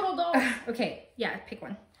 Look at these little dolls. Okay, yeah, pick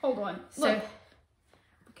one. Hold on. So,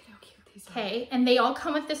 look at how cute these are. Okay, and they all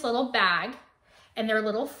come with this little bag and their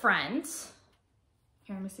little friends.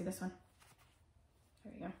 Here, let me see this one.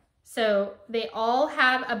 There you go. So they all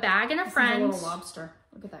have a bag and a friend. A little lobster.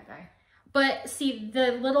 Look at that guy. But see,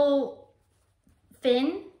 the little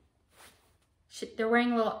fin, they're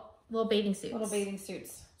wearing little bathing suits. Little bathing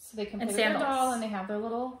suits. So they can play and with sandals. their doll and they have their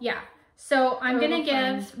little... Yeah. So I'm going to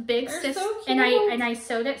give friends. big They're sis, so and cute. I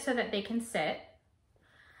sewed it so that they can sit.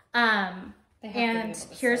 They have to be And able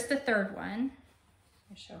to here's sit. the third one.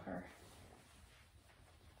 I'll show her.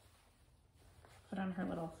 Put on her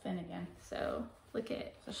little fin again. So look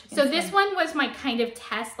at, So this one was my kind of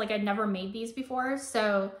test. Like I'd never made these before.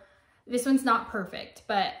 So this one's not perfect,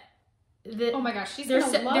 but oh my gosh,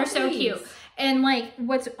 they're so cute. And like,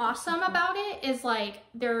 what's awesome about it is like,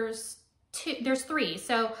 there's 3.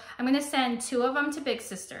 So I'm going to send 2 of them to big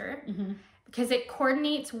sister because it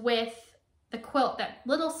coordinates with the quilt that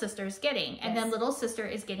little sister is getting. And then little sister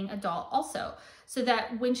is getting a doll also. So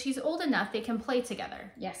that when she's old enough, they can play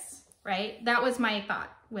together. Yes. Right? That was my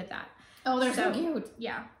thought with that. Oh, they're so cute.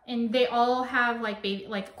 Yeah. And they all have like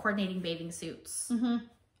coordinating bathing suits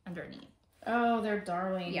underneath. Oh, they're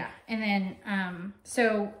darling. Yeah. And then,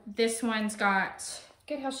 so this one's got...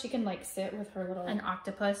 Look at how she can like sit with her little... An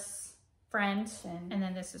octopus friend. And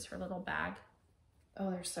then this is her little bag. Oh,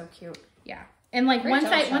 they're so cute. Yeah. And like Great once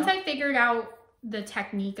job, I figured out the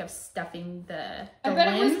technique of stuffing the I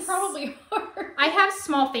bet limbs, it was probably hard. I have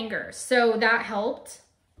small fingers, so that helped.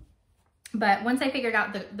 But once I figured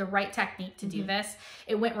out the right technique to do this,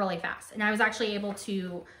 it went really fast. And I was actually able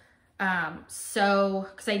to sew,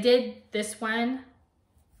 because I did this one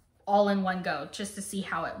all in one go just to see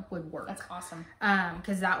how it would work. That's awesome.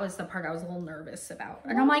 Because that was the part I was a little nervous about.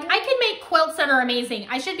 And I'm like, I can make quilts that are amazing.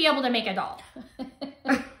 I should be able to make a doll.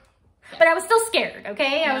 But I was still scared,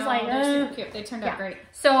 okay? I was like, they're super cute. They turned out great.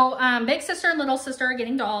 So big sister and little sister are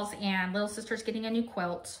getting dolls, and little sister's getting a new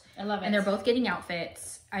quilt. I love it. And they're both getting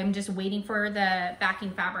outfits. I'm just waiting for the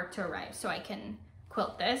backing fabric to arrive so I can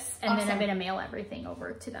quilt this. And then I'm going to mail everything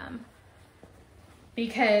over to them.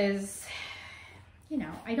 Because, you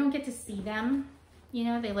know, I don't get to see them. You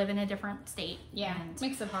know, they live in a different state. Yeah, and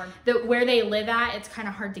makes it hard. Where they live at, it's kind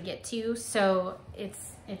of hard to get to. So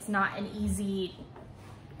it's not an easy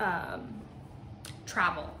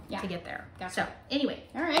travel to get there. Gotcha. So anyway.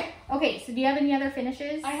 All right. Okay, so do you have any other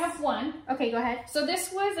finishes? I have one. Okay, go ahead. So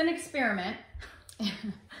this was an experiment.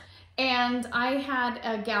 And I had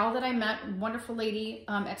a gal that I met, wonderful lady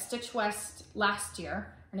at Stitch West last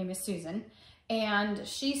year. Her name is Susan. And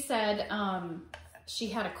she said she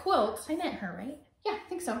had a quilt. I met her, right? Yeah, I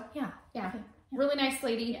think so. Yeah. Yeah. Okay. Really nice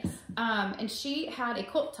lady. Yes. And she had a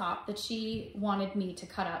quilt top that she wanted me to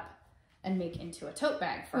cut up and make into a tote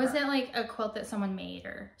bag for her. Was it like a quilt that someone made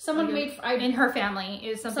or someone made in her family?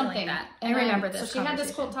 It was something like that. And I remember this. So she had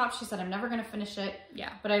this quilt top. She said, I'm never going to finish it.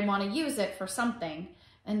 Yeah. But I want to use it for something.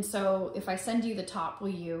 And so if I send you the top, will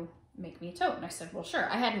you make me a tote? And I said, well, sure.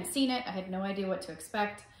 I hadn't seen it. I had no idea what to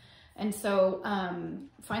expect. And so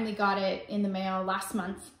finally got it in the mail last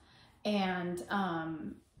month. And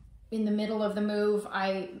in the middle of the move,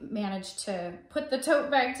 I managed to put the tote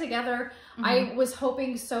bag together. I was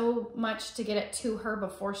hoping so much to get it to her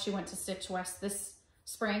before she went to Stitch West this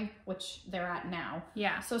spring, which they're at now.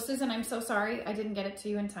 Yeah. So Susan, I'm so sorry I didn't get it to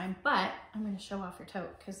you in time, but I'm going to show off your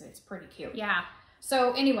tote because it's pretty cute. Yeah.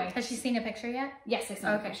 So anyway. Has she seen a picture yet? Yes, I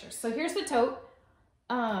saw the picture. So here's the tote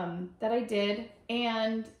that I did.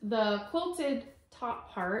 And the quilted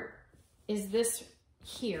top part is this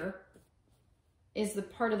here. Is the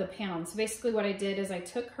part of the panel. So basically what I did is I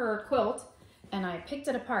took her quilt and I picked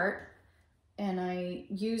it apart and I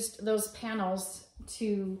used those panels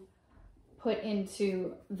to put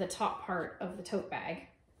into the top part of the tote bag.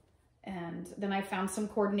 And then I found some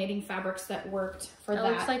coordinating fabrics that worked for that. It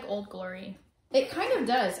looks like Old Glory. It kind of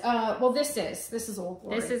does. Well, this is Old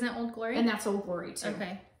Glory. This isn't Old Glory? And that's Old Glory too.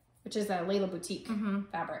 Okay. Which is a Layla Boutique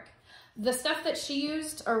fabric. The stuff that she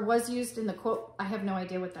used or was used in the quote, I have no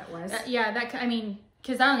idea what that was. I mean,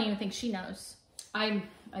 because I don't even think she knows. I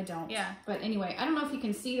don't. Yeah. But anyway, I don't know if you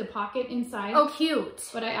can see the pocket inside. Oh, cute.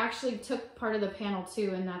 But I actually took part of the panel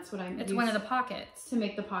too, and that's what I used. It's one of the pockets. To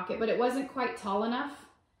make the pocket, but it wasn't quite tall enough.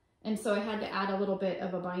 And so I had to add a little bit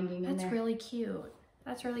of a binding in there. That's really cute.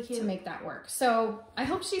 That's really cute. To make that work. So I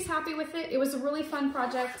hope she's happy with it. It was a really fun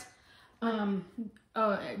project.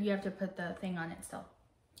 Oh, you have to put the thing on it still.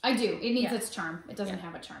 I do. It needs its charm. It doesn't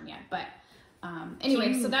have a charm yet. But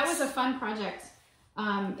anyway, so that was a fun project.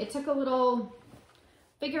 It took a little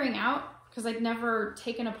figuring out because I'd never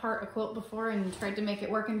taken apart a quilt before and tried to make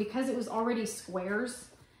it work. And because it was already squares,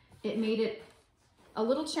 it made it a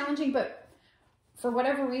little challenging, but for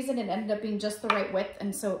whatever reason, it ended up being just the right width.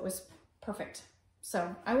 And so it was perfect.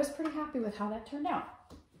 So I was pretty happy with how that turned out.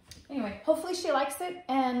 Anyway, hopefully she likes it.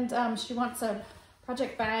 And she wants a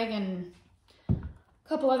project bag and a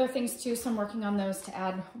couple other things too. So I'm working on those to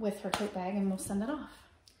add with her tote bag and we'll send it off.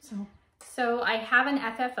 So I have an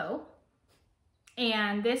FFO.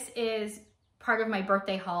 And this is part of my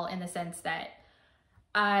birthday haul in the sense that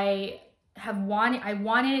I asked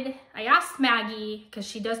Maggie, because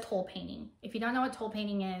she does toll painting. If you don't know what toll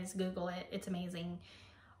painting is, Google it. It's amazing.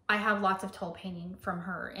 I have lots of toll painting from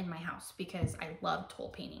her in my house because I love toll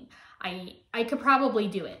painting. I could probably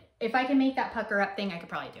do it. If I can make that pucker up thing, I could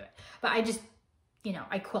probably do it. But I just,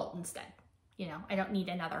 I quilt instead. I don't need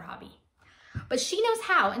another hobby. But she knows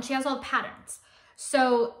how, and she has all the patterns.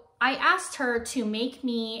 So I asked her to make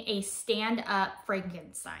me a stand-up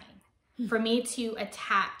Frankenstein for me to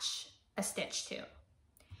attach a stitch to.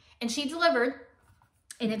 And she delivered,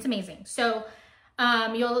 and it's amazing. So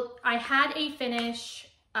I had a finish,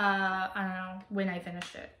 I don't know when I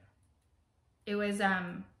finished it. It was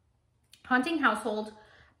Haunting Household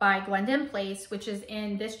by Glendon Place, which is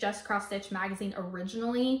in this Just Cross Stitch magazine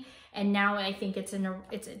originally, and now I think it's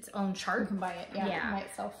its own chart. You can buy it, yeah. By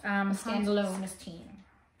itself. Standalone as team.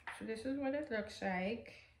 So this is what it looks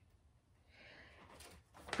like.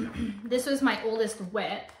 This was my oldest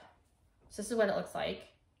whip. So this is what it looks like.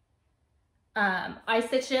 I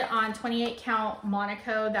stitched it on 28 count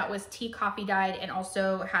Monaco that was tea coffee dyed and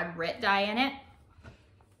also had RIT dye in it.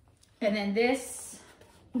 And then this.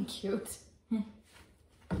 Cute.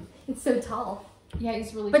 It's so tall. Yeah,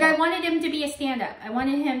 he's really But tall. I wanted him to be a stand-up. I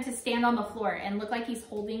wanted him to stand on the floor and look like he's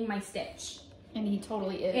holding my stitch. And he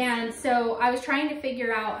totally is. And so I was trying to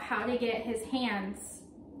figure out how to get his hands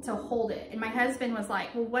to hold it. And my husband was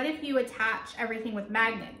like, well, what if you attach everything with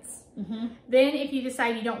magnets? Then if you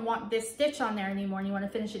decide you don't want this stitch on there anymore and you want to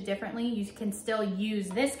finish it differently, you can still use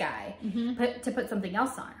this guy to put something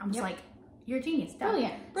else on. I'm just like, you're a genius.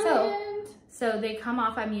 Brilliant. So they come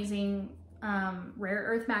off. I'm using rare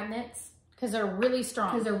earth magnets. Because they're really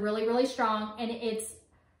strong. Because they're really, really strong. And it's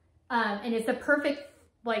the perfect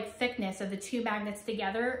thickness of the two magnets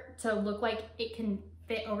together to look like it can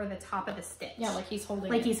fit over the top of the stitch. Yeah, like he's holding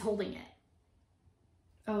it. Like he's holding it.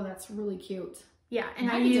 Oh, that's really cute. Yeah,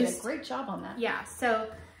 and I did a great job on that. Yeah, so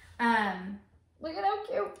look at how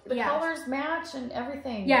cute. The colors match and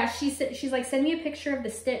everything. Yeah, she's like, send me a picture of the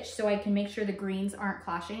stitch so I can make sure the greens aren't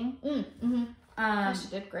clashing. She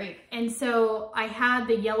did great. And so I had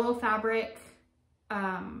the yellow fabric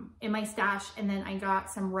in my stash, and then I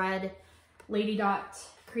got some red Lady Dot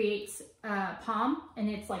Creates Palm, and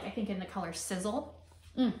it's like, I think in the color Sizzle.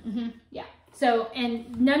 Yeah. So,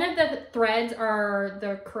 and none of the threads are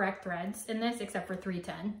the correct threads in this except for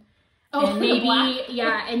 310. Oh, and maybe,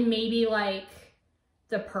 and maybe like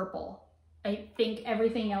the purple. I think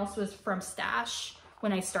everything else was from Stash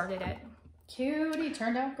when I started it. Cutie,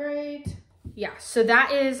 turned out great. Yeah, so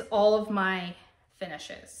that is all of my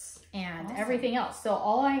finishes and everything else. So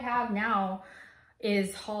all I have now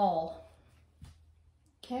is haul.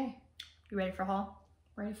 Okay. You ready for haul?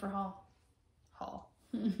 Ready for haul. Haul.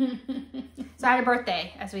 So I had a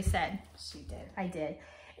birthday, as we said. She did. I did.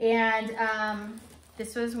 And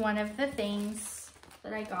this was one of the things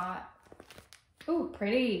that I got. Ooh,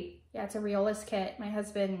 pretty. Yeah, it's a Riolis kit. My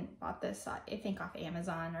husband bought this, I think, off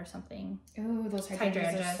Amazon or something. Ooh, those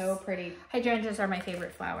hydrangeas are so pretty. Hydrangeas are my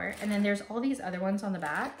favorite flower. And then there's all these other ones on the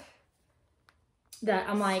back that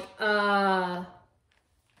I'm like,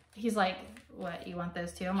 he's like, what, you want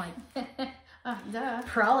those too? I'm like, duh.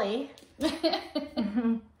 Probably.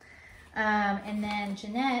 And then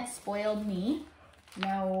Jeanette spoiled me.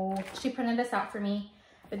 No, she printed this out for me,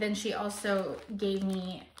 but then she also gave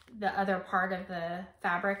me the other part of the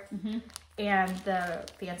fabric and the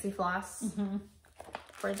fancy floss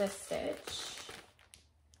for this stitch.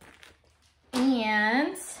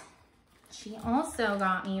 And she also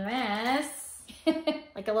got me this,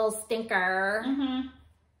 like a little stinker.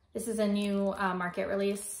 This is a new market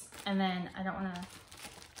release. And then I don't want to,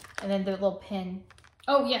 and then the little pin.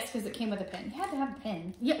 Oh yes, because it came with a pin. You had to have a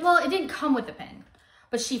pin. Yeah, well, it didn't come with a pin,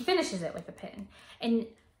 but she finishes it with a pin. And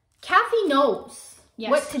Kathy knows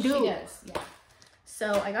what to do. She does. Yeah.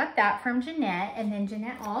 So I got that from Jeanette, and then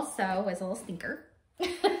Jeanette also was a little stinker.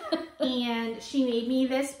 And she made me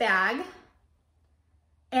this bag.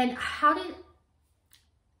 And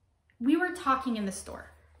we were talking in the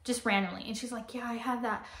store just randomly, and she's like, yeah, I had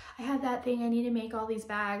that thing. I need to make all these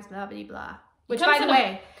bags, blah, blah, blah. Which, by the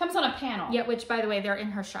way, comes on a panel. Yeah, which, by the way, they're in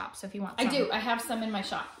her shop. So if you want some. I do. I have some in my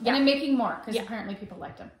shop. Yeah. And I'm making more because apparently people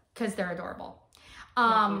liked them. Because they're adorable.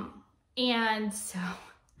 And so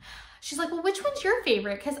she's like, well, which one's your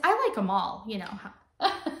favorite? Because I like them all, you know.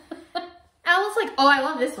 I was like, oh, I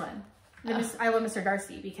love this one. I love Mr.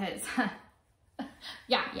 Darcy because...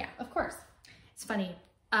 yeah, of course. It's funny.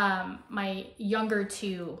 My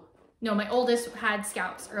oldest had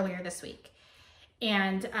Scouts earlier this week.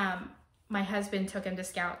 And my husband took him to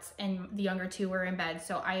Scouts, and the younger two were in bed.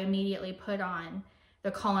 So I immediately put on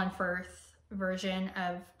the Colin Firth version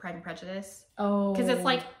of Pride and Prejudice. Oh. Because it's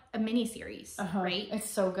like a mini series, right? It's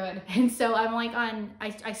so good. And so I'm like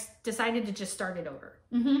I decided to just start it over.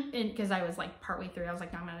 And because I was like partway through, I was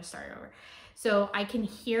like, no, I'm going to start it over. So I can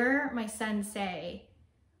hear my son say,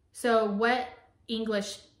 so what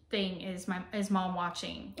English thing is mom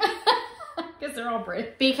watching? Because they're all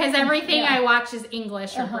British. Because everything I watch is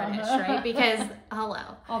English or British, right? Because,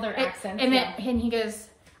 hello. All their accents. And he goes,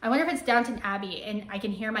 I wonder if it's Downton Abbey. And I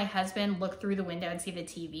can hear my husband look through the window and see the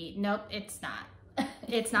TV. Nope, it's not.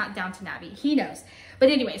 It's not Downton Abbey. He knows. But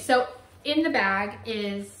anyway, so in the bag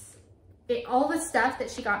is, all the stuff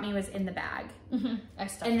that she got me was in the bag.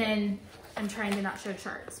 And then I'm trying to not show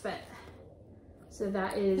charts, but, so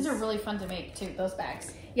that is. These are really fun to make too, those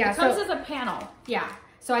bags. Yeah. It comes as a panel. Yeah.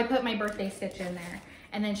 So I put my birthday stitch in there.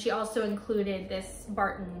 And then she also included this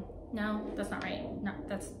Barton. No, that's not right. No,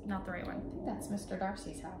 that's not the right one. I think that's Mr.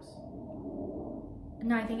 Darcy's house.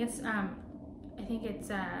 No, I think it's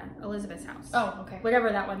Elizabeth's house. Oh, okay.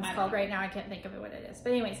 Whatever that one's called right now. I can't think of what it is.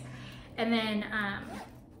 But anyways, and then,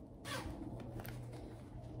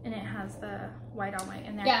 and it has the white on white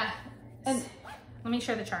in there. Yeah. And let me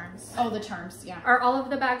show the charms. Oh, the charms, yeah. Are all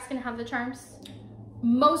of the bags gonna have the charms?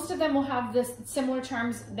 Most of them will have this similar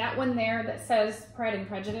charms. That one there that says Pride and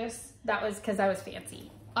Prejudice. That was because I was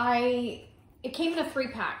fancy. It came in a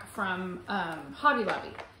 3-pack from Hobby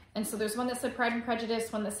Lobby. And so there's one that said Pride and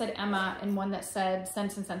Prejudice, one that said Emma, and one that said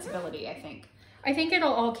Sense and Sensibility, I think. I think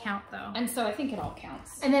it'll all count though. And so I think it all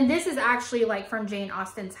counts. And then this is actually like from Jane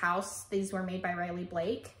Austen's house. These were made by Riley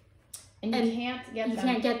Blake. And you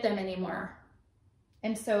can't get them anymore.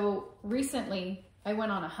 And so recently I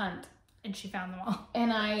went on a hunt. And she found them all.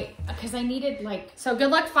 And because I needed like... So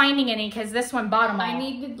good luck finding any, because this one bought them all. I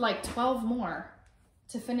needed like 12 more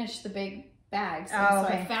to finish the big bags. So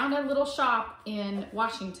I found a little shop in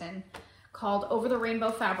Washington called Over the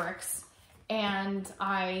Rainbow Fabrics. And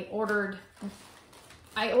I ordered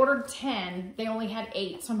 10. They only had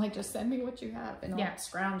 8. So I'm like, just send me what you have. And I'll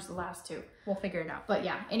scrounge the last 2. We'll figure it out. But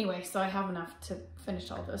yeah, anyway, so I have enough to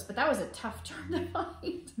finish all those. But that was a tough turn to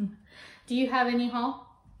find. Do you have any haul?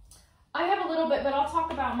 I have a little bit, but I'll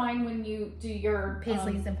talk about mine when you do your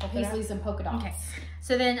Paisleys and polka dots. Okay.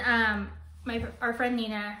 So then our friend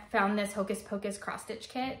Nina found this Hocus Pocus cross stitch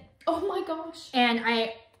kit. Oh my gosh. And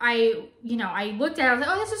I looked at it, I was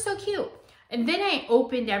like, oh, this is so cute. And then I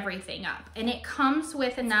opened everything up, and it comes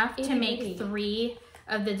with enough to make 3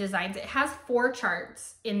 of the designs. It has 4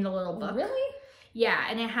 charts in the little book. Really? Yeah,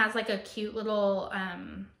 and it has like a cute little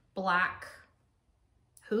black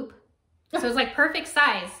hoop. So it's like perfect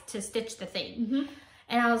size to stitch the thing.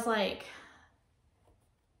 And I was like,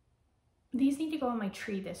 these need to go on my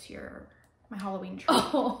tree this year, my Halloween tree.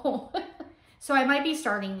 Oh. So I might be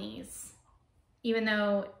starting these, even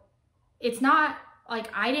though it's not like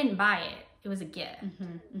I didn't buy it. It was a gift.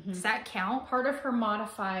 Does that count? Part of her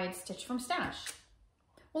modified Stitch from Stash.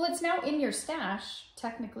 Well, it's now in your stash,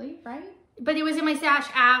 technically, right? But it was in my stash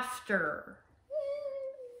after.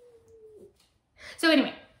 So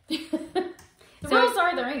anyway. The rules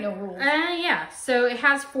are, there ain't no rules. Yeah. So it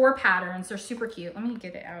has 4 patterns. They're super cute. Let me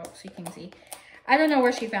get it out so you can see. I don't know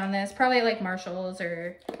where she found this. Probably like Marshall's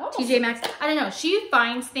or TJ Maxx. I don't know. She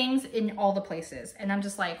finds things in all the places. And I'm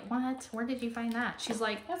just like, what? Where did you find that? She's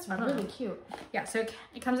like, that's really cute. Yeah. So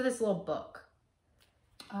it comes with this little book.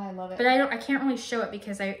 I love it. But I can't really show it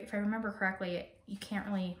because if I remember correctly, you can't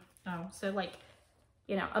really, so like,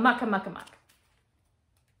 you know, amok.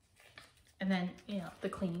 And then, you know, the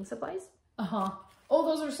cleaning supplies. Uh-huh. Oh,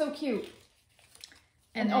 those are so cute.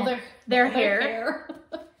 And then their hair.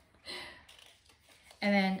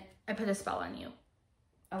 And then I put a spell on you.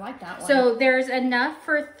 I like that one. So there's enough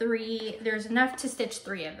for 3. There's enough to stitch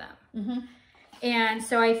 3 of them. Mm-hmm. And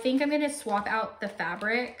so I think I'm going to swap out the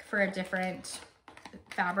fabric for a different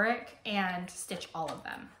fabric and stitch all of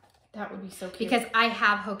them. That would be so cute. Because I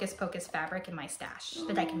have Hocus Pocus fabric in my stash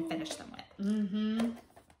that I can finish them with. Mm-hmm.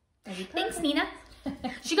 Thanks, Nina.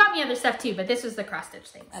 She got me other stuff too, but this was the cross stitch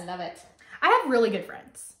things. I love it. I have really good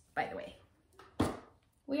friends, by the way.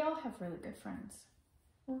 We all have really good friends.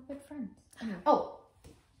 We're good friends. Anyway. Oh,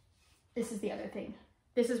 this is the other thing.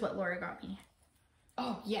 This is what Laura got me.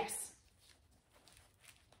 Oh, yes.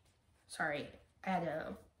 Sorry, I had to...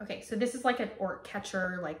 Okay, so this is like an orc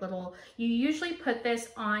catcher, like little... You usually put this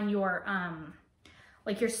on your,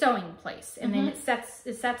 like your sewing place. And then it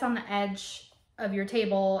sets on the edge of your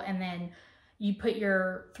table, and then you put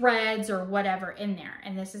your threads or whatever in there.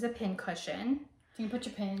 And this is a pin cushion. So you put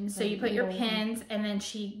your pins. So you put your pins, and then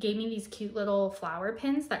she gave me these cute little flower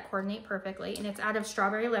pins that coordinate perfectly. And it's out of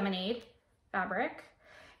strawberry lemonade fabric.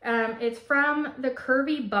 It's from the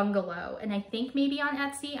Curvy Bungalow, and I think maybe on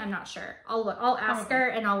Etsy. I'm not sure. I'll ask her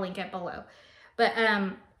and I'll link it below. But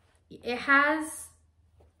it has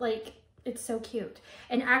like, it's so cute.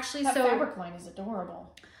 And actually, that fabric line is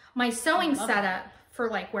adorable. My sewing setup for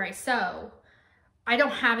like where I sew, I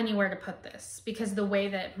don't have anywhere to put this because the way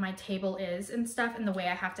that my table is and stuff, and the way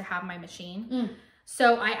I have to have my machine.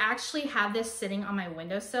 So I actually have this sitting on my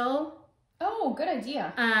windowsill. Oh, good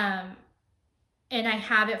idea. And I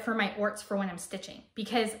have it for my orts for when I'm stitching,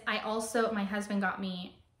 because I also, my husband got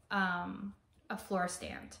me a floor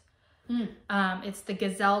stand. It's the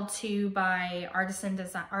Gazelle 2 by Artisan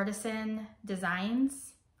Designs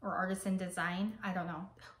or Artisan Design. I don't know.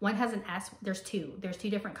 One has an S. There's 2. There's 2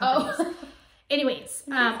 different companies. Oh. Anyways,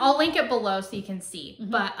 I'll link it below so you can see.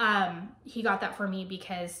 But he got that for me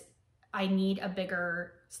because I need a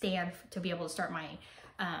bigger stand to be able to start my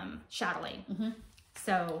chatelaine.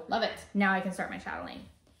 So love it. Now I can start my chatelaine,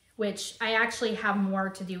 which I actually have more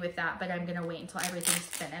to do with that, but I'm going to wait until everything's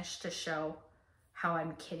finished to show how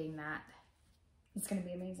I'm kitting that. It's going to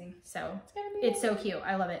be amazing. So it's so cute.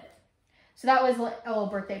 I love it. So that was a little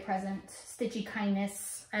birthday present. Stitchy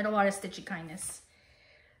kindness. I had a lot of stitchy kindness.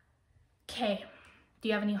 Okay. Do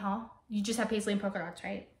you have any haul? You just have paisley and polka dots,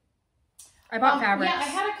 right? I bought fabrics. Yeah, I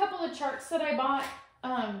had a couple of charts that I bought.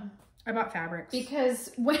 I bought fabrics.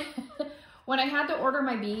 Because when I had to order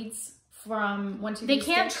my beads from They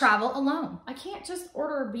can't travel alone. I can't just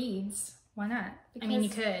order beads. Why not? Because, I mean, you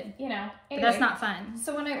could. You know. Anyway, but that's not fun.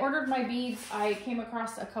 So when I ordered my beads, I came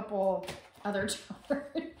across a couple other charts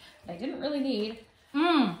I didn't really need.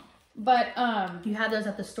 But you had those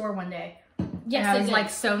at the store one day. Yes, and I was like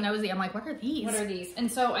so nosy. I'm like, what are these? What are these?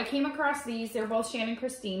 And so I came across these. They're both Shannon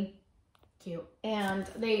Christine. Cute. And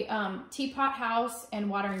they Teapot House and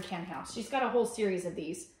Watering Can House. She's got a whole series of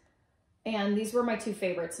these. And these were my 2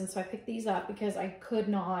 favorites. And so I picked these up because I could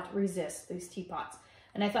not resist these teapots.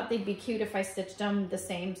 And I thought they'd be cute if I stitched them the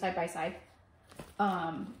same side by side.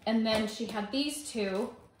 And then she had these 2.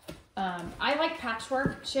 I like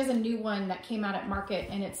patchwork. She has a new one that came out at Market,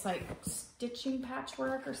 and it's like stitching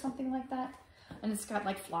patchwork or something like that. And it's got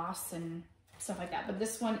like floss and stuff like that. But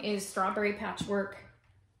this one is strawberry patchwork.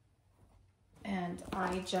 And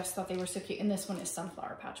I just thought they were so cute. And this one is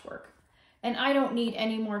sunflower patchwork. And I don't need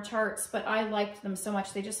any more charts, but I liked them so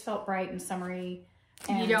much. They just felt bright and summery.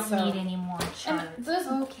 And you don't need any more charts. And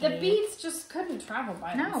the beads just couldn't travel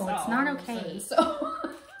by themselves. No, it's not okay. So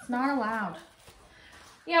it's not allowed.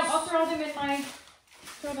 Yeah, I'll throw them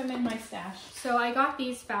in my stash. So I got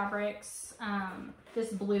these fabrics. This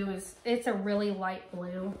blue it's a really light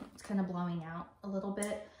blue. It's kind of blowing out a little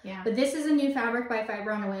bit. Yeah. But this is a new fabric by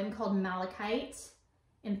Fiber on a Whim called Malachite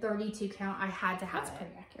in 32 count. I had to have it. That's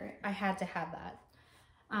pretty accurate. I had to have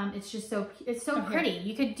that. It's just so pretty.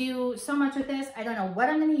 You could do so much with this. I don't know what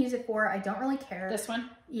I'm going to use it for. I don't really care. This one?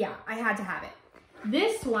 Yeah, I had to have it.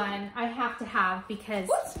 This one I have to have because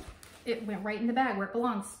it went right in the bag where it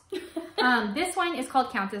belongs. This one is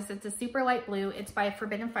called Countess. It's a super light blue. It's by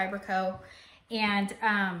Forbidden Fiber Co. And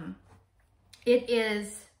it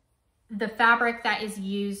is the fabric that is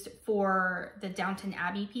used for the Downton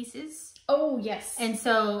Abbey pieces. Oh, yes. And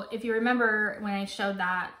so if you remember when I showed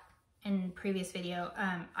that in previous video,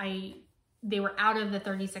 they were out of the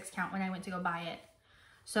 36 count when I went to go buy it.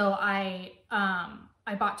 So I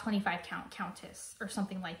bought 25 count Countess or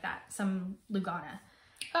something like that, some Lugana.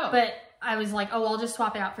 Oh. But I was like, oh, I'll just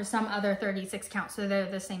swap it out for some other 36 count. So they're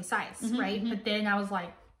the same size, right? But then I was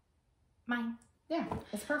like, mine. Yeah,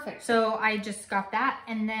 it's perfect. So I just got that.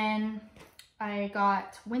 And then I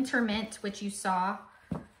got Winter Mint, which you saw.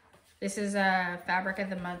 This is a fabric of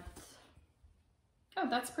the month. Oh,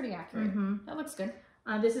 that's pretty accurate. That looks good.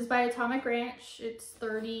 This is by Atomic Ranch. It's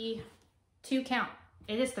 32 count.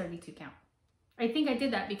 It is 32 count. I think I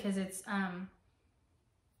did that because it's,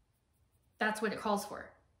 that's what it calls for.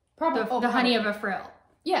 Probably. The honey of a frill.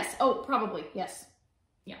 Yes. Oh, probably. Yes.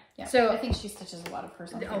 Yeah. So I think she stitches a lot of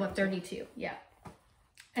hers on 32. Oh, 32. Yeah.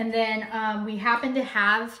 And then we happened to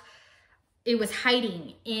have, it was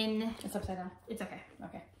hiding in. It's upside down. It's okay.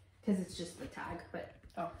 Okay. Because it's just the tag, but.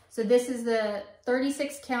 Oh. So this is the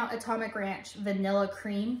 36 count Atomic Ranch Vanilla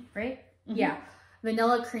Cream, right? Yeah.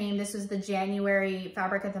 Vanilla Cream. This was the January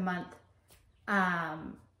fabric of the month.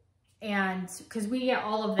 And because we get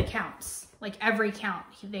all of the counts, like every count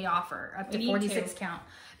they offer up to 46 count,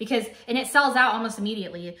 because, and it sells out almost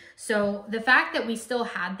immediately. So the fact that we still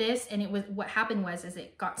had this, and it was, what happened was, is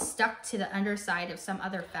it got stuck to the underside of some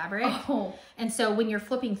other fabric. Oh. And so when you're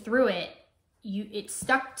flipping through it, it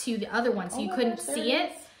stuck to the other one, so you couldn't see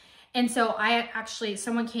it. And so I actually,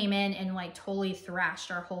 someone came in and like totally thrashed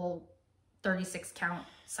our whole 36 count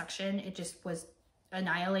section. It just was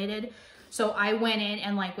annihilated. So I went in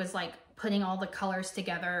and like was like putting all the colors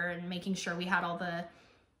together and making sure we had all the.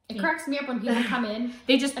 It cracks me up when people come in.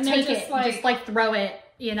 They just take it, just like throw it,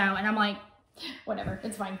 you know. And I'm like, whatever,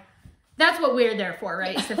 it's fine. That's what we're there for,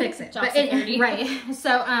 right? Is to fix it. But right.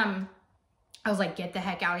 So I was like, get the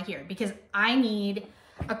heck out of here, because I need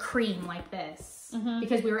a cream like this,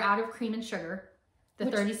 because we were out of cream and sugar. The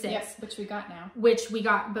 36. Yes, which we got now. Which we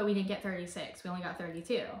got, but we didn't get 36. We only got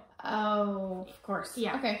 32. Oh, of course.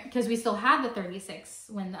 Yeah. Okay. Because we still had the 36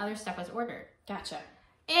 when the other stuff was ordered. Gotcha.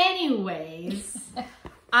 Anyways,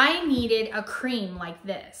 I needed a cream like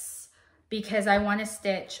this because I want to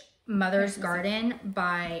stitch Mother's Garden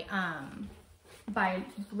by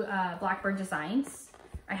Blackbird Designs.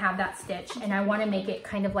 I have that stitch, and I want to make it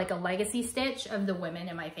kind of like a legacy stitch of the women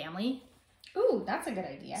in my family. Ooh, that's a good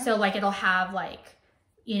idea. So like it'll have like,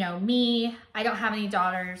 you know, me, I don't have any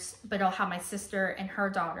daughters, but it'll have my sister and her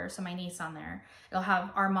daughter, so my niece on there. It'll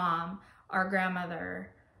have our mom, our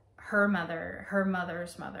grandmother, her mother, her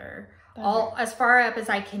mother's mother, all as far up as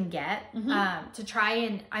I can get, to try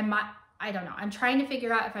and, I don't know. I'm trying to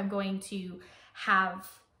figure out if I'm going to have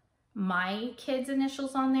my kids'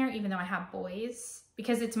 initials on there, even though I have boys,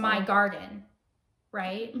 because it's my garden,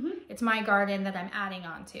 right? It's my garden that I'm adding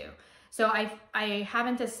on to. So I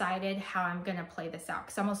haven't decided how I'm going to play this out,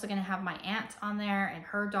 because I'm also going to have my aunt on there and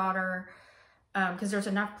her daughter, because there's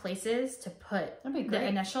enough places to put the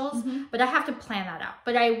initials, but I have to plan that out.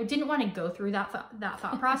 But I didn't want to go through that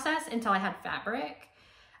thought process until I had fabric,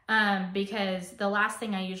 because the last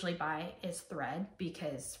thing I usually buy is thread,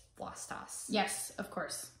 because floss toss. Yes, of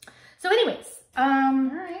course. So anyways,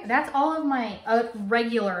 that's all of my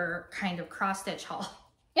regular kind of cross stitch haul.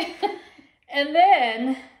 And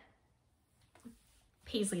then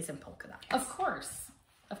Paisleys and polka dots. Of course.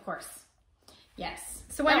 Of course. Yes.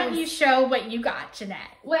 So why don't you show what you got,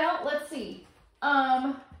 Jeanette? Well, let's see.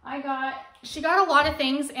 She got a lot of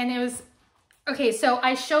things, and it was, okay, so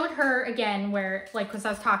I showed her again where, like, because I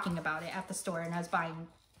was talking about it at the store and I was buying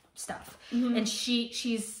stuff. And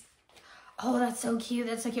she's, oh, that's so cute.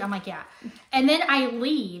 That's so cute. I'm like, yeah. And then I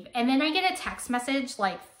leave, and then I get a text message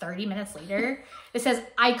like 30 minutes later that says,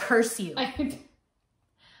 I curse you.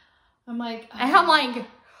 I'm like, and I'm like,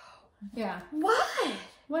 yeah. What?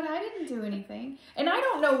 What? I didn't do anything. And I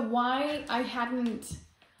don't know why I hadn't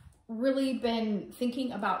really been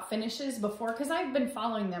thinking about finishes before, because I've been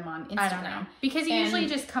following them on Instagram. I don't know. Because you usually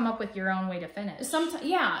just come up with your own way to finish. Sometimes,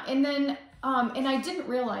 yeah. And then, and I didn't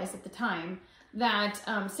realize at the time that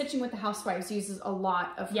Stitching with the Housewives uses a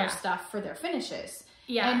lot of her stuff for their finishes.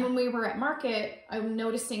 Yeah. And when we were at market, I'm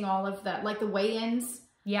noticing all of the, like the weigh-ins.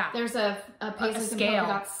 Yeah. There's a Paisleys and polka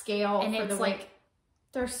dot scale, and it's like,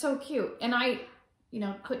 they're so cute. And I, you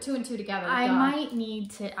know, put 2 and 2 together. I might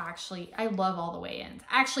need to actually, I love all the weigh-ins.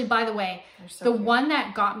 Actually, by the way, the one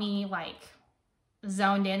that got me like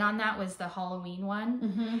zoned in on that was the Halloween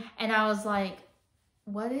one. And I was like,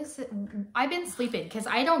 what is it? I've been sleeping because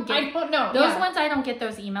I don't know. Those ones, I don't get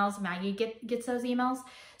those emails. Maggie gets those emails.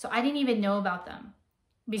 So I didn't even know about them.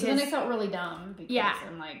 Because, so then I felt really dumb. Because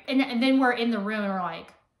I'm like, and then we're in the room and we're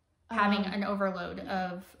like having an overload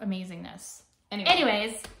of amazingness.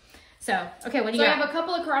 Anyways, so okay, what do you got? I have a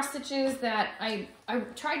couple of cross stitches that I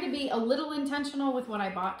tried to be a little intentional with what I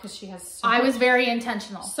bought, because she has. I was very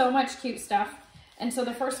intentional. So much cute stuff, And so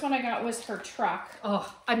the first one I got was her truck.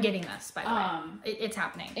 Oh, I'm getting this, by the way. It's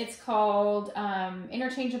happening. It's called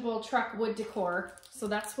Interchangeable Truck Wood Decor. So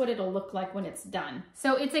that's what it'll look like when it's done.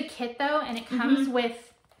 So it's a kit though, and it comes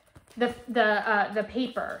with the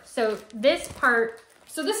paper. So this part.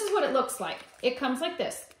 So this is what it looks like. It comes like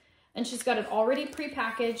this. And she's got it already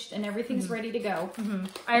pre-packaged and everything's ready to go.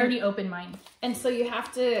 I already opened mine. And so you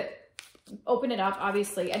have to open it up,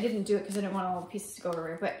 obviously. I didn't do it because I didn't want all the pieces to go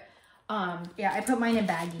everywhere, but yeah, I put mine in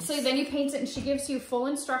baggies. So then you paint it, and she gives you full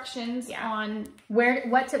instructions on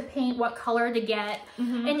what to paint, what color to get.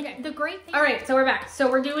 And the great thing. All right, so we're back. So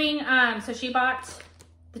we're doing. So she bought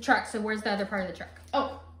the truck. So where's the other part of the truck?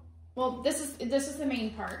 Oh, well, this is the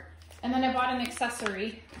main part, and then I bought an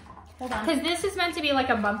accessory. Hold on. Because this is meant to be like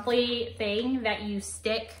a monthly thing that you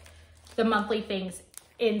stick the monthly things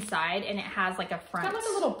inside, and it has like a front. It's got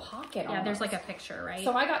like a little pocket on it. Yeah, there's like a picture, right?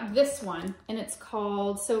 So I got this one, and it's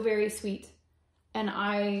called So Very Sweet. And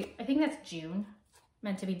I think that's June.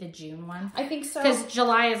 Meant to be the June one. I think so. Because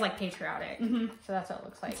July is like patriotic. So that's what it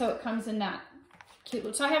looks like. So it comes in that cute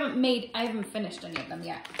look. So I haven't finished any of them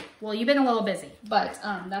yet. Well, you've been a little busy. But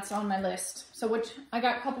that's on my list. So I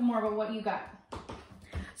got a couple more, but what you got?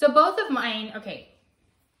 So both of mine, okay.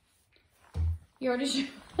 You already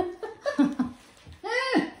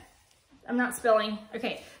I'm not spilling.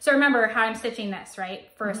 Okay, so remember how I'm stitching this, right?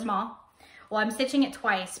 For a small. Well, I'm stitching it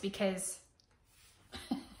twice because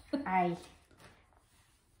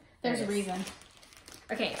there's a reason.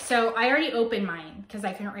 Okay, so I already opened mine because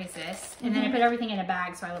I couldn't resist. And then I put everything in a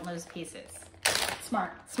bag so I wouldn't lose pieces.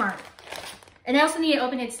 Smart. And I also need to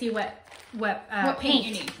open it to see what paint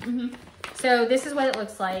you need. So this is what it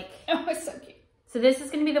looks like. Oh, it's so cute. So this is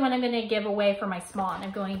going to be the one I'm going to give away for my small. And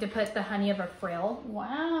I'm going to put the Honey of a Frill.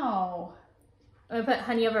 Wow. I'm going to put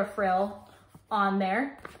Honey of a Frill on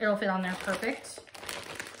there. It'll fit on there perfect.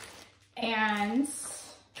 And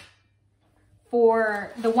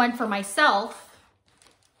for the one for myself.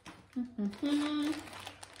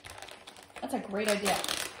 That's a great idea.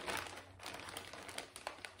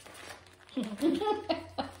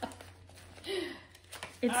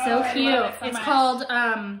 It's so cute. It's called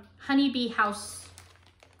Honeybee House.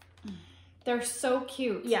 They're so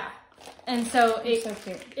cute. Yeah. And so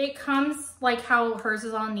cute. It comes like how hers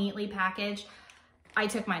is all neatly packaged. I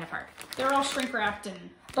took mine apart. They're all shrink wrapped and.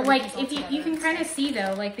 But like if you can kind of see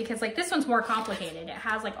though, like because like this one's more complicated. It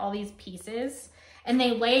has like all these pieces and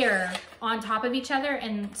they layer on top of each other,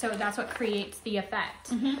 and so that's what creates the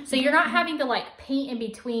effect. So you're not having to like paint in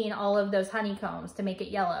between all of those honeycombs to make it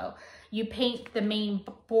yellow. You paint the main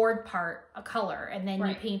board part a color, and then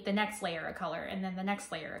you paint the next layer a color, and then the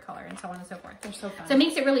next layer a color, and so on and so forth. They're so fun. So it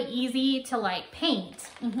makes it really easy to like paint,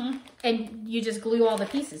 and you just glue all the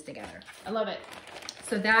pieces together. I love it.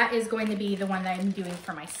 So that is going to be the one that I'm doing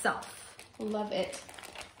for myself. Love it.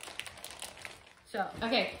 So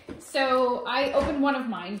okay, so I opened one of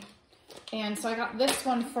mine, and so I got this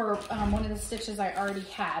one for one of the stitches I already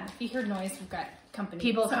had. If you hear noise, we've got company.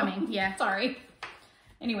 People coming, yeah. Sorry.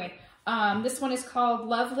 Anyway, this one is called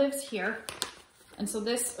Love Lives Here. And so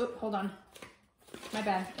this, oh, hold on. My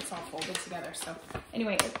bad, it's all folded together. So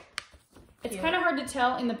anyway, it's kind of hard to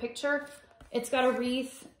tell in the picture. It's got a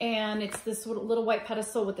wreath and it's this little white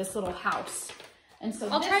pedestal with this little house. And so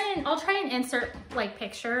I'll try and insert like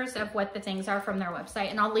pictures of what the things are from their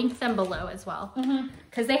website, and I'll link them below as well.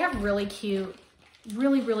 Because they have really cute,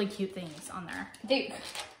 really cute things on there.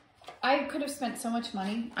 I could have spent so much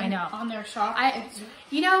money on their shop.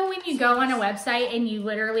 You know when you go on a website and you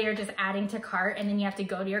literally are just adding to cart, and then you have to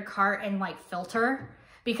go to your cart and like filter,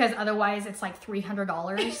 because otherwise it's like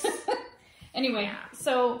 $300. Anyway,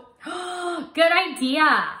 so good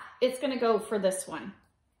idea. It's gonna go for this one.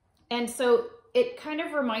 And so it kind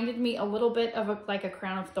of reminded me a little bit of like a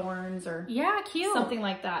crown of thorns or cute, something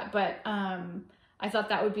like that. But I thought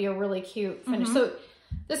that would be a really cute finish. So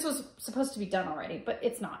this was supposed to be done already, but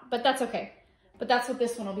it's not. But that's okay. But that's what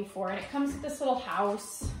this one will be for. And it comes with this little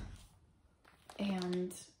house.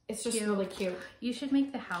 And it's just really cute. You should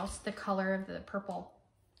make the house the color of the purple.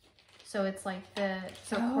 So it's like it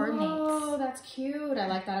coordinates. Oh, that's cute. I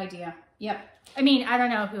like that idea. Yep. I mean, I don't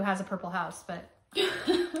know who has a purple house, but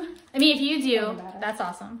I mean, if you do, that's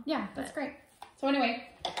awesome. Yeah, that's great. So anyway,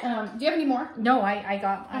 do you have any more? No, I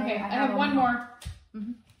got. Okay, I have one more.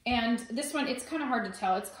 And this one, it's kind of hard to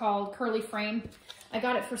tell. It's called Curly Frame. I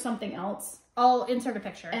got it for something else. I'll insert a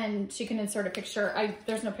picture. And she can insert a picture.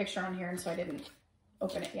 There's no picture on here, and so I didn't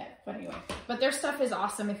open it yet. But anyway, but their stuff is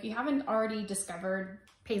awesome. If you haven't already discovered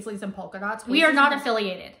Paisleys and Polka Dots, we are not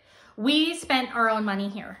affiliated. We spent our own money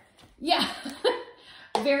here. Yeah.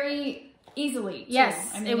 Very easily.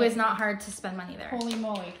 Yes, I mean, it was not hard to spend money there. Holy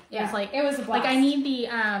moly. It was like, it was a blast. Like I need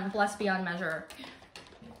the Blessed Beyond Measure.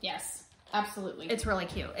 Yes, absolutely. It's really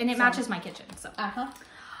cute. And it matches my kitchen, so. Uh-huh.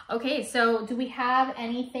 Okay, so do we have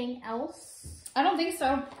anything else? I don't think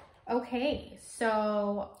so. Okay,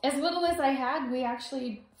 so. As little as I had, we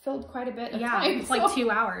actually filled quite a bit of time. It's like 2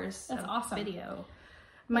 hours. That's awesome. Video.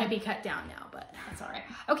 Might be cut down now, but. That's all right.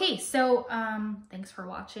 Okay, so thanks for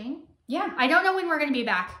watching. Yeah. I don't know when we're going to be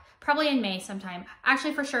back. Probably in May sometime.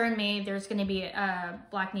 Actually, for sure in May, there's going to be a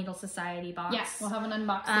Black Needle Society box. Yes, we'll have an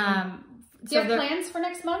unboxing. Do you have plans for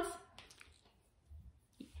next month?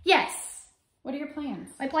 Yes. What are your plans?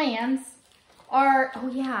 My plans are, oh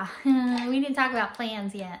yeah, we didn't talk about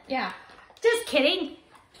plans yet. Yeah. Just kidding.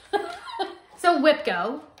 So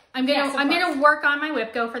WIPGO. I'm gonna work on my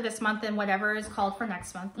WIPGO for this month and whatever is called for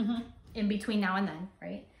next month. In between now and then,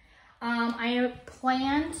 right? I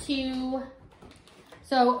plan to.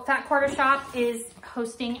 So Fat Quarter Shop is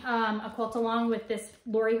hosting a quilt along with this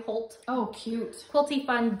Lori Holt. Oh, cute. Quilty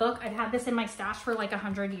Fun book. I've had this in my stash for like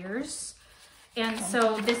 100 years. And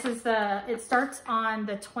so this is it starts on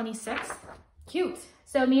the 26th. Cute.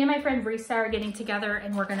 So me and my friend Risa are getting together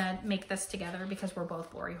and we're gonna make this together because we're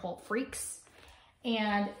both Lori Holt freaks.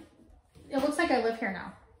 And it looks like I live here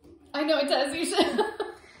now. I know it does. You should.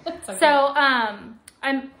 Okay. So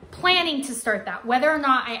I'm planning to start that. Whether or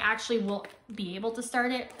not I actually will be able to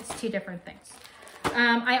start it, it's two different things.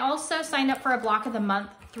 I also signed up for a block of the month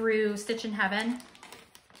through Stitch in Heaven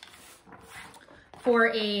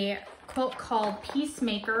for a quilt called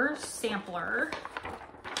Peacemaker Sampler.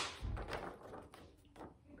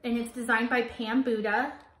 And it's designed by Pam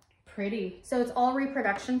Buddha. Pretty. So it's all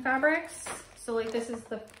reproduction fabrics. So like this is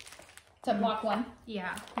the... It's a block one?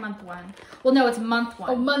 Yeah, month one. Well, no, it's month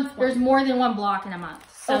one. Oh, month one. There's more than one block in a month.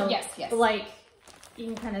 So, yes, yes. Like, you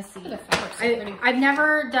can kind of see. The fabric's so pretty. I've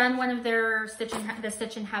never done one of their the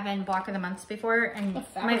Stitch in Heaven block of the months before. And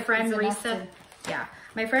my friend Risa,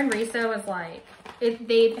 my friend Risa was like,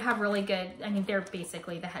 they have really good, I mean, they're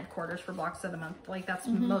basically the headquarters for blocks of the month. Like, that's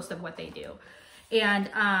most of what they do. And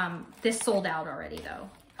this sold out already,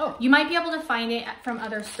 though. Oh. You might be able to find it from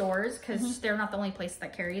other stores because they're not the only place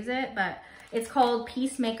that carries it, but it's called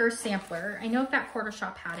Peacemaker Sampler. I know Fat Quarter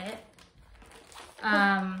Shop had it.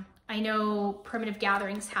 I know Primitive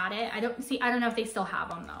Gatherings had it. I don't know if they still have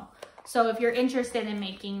them though. So if you're interested in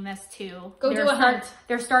making this too, go do a hunt.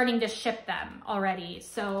 They're starting to ship them already.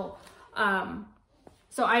 So, so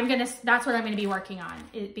that's what I'm gonna be working on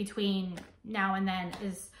between now and then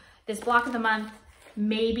is this block of the month,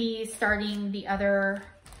 maybe starting the other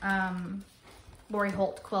Lori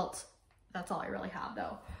Holt quilt. That's all I really have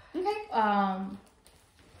though. Okay.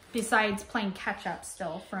 Besides playing catch up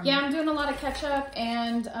still from... Yeah, I'm doing a lot of catch up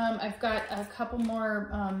and I've got a couple more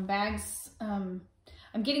bags. I'm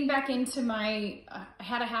getting back into my, I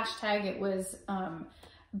had a hashtag, it was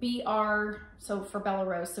BR, so for Bella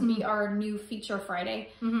Rose, so BR New Feature Friday.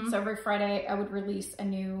 So every Friday I would release a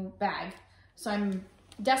new bag. So I'm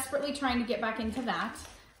desperately trying to get back into that.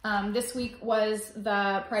 This week was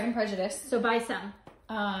the Pride and Prejudice. So buy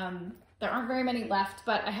some. There aren't very many left,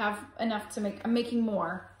 but I have enough to make, I'm making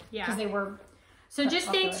more. Yeah. Because they were... So just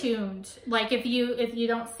stay tuned. Like if you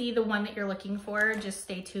don't see the one that you're looking for, just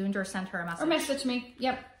stay tuned or send her a message. Or message me,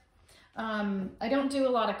 yep. I don't do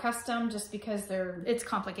a lot of custom just because it's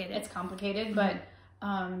complicated. It's complicated, but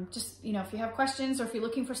just, you know, if you have questions or if you're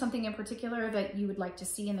looking for something in particular that you would like to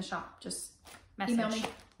see in the shop, just email me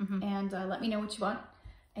and let me know what you want.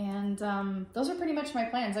 And those are pretty much my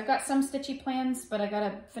plans. I've got some stitchy plans, but I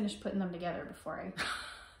gotta finish putting them together before I...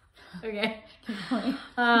 Okay.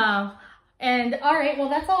 And all right, well,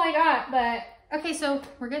 that's all I got, but okay, so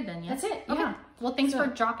we're good then, yes? That's it, okay. yeah. Well, thanks for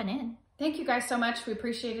dropping in. Thank you guys so much. We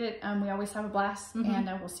appreciate it. We always have a blast, and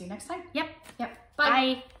we'll see you next time. Yep. Yep. Bye.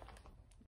 Bye.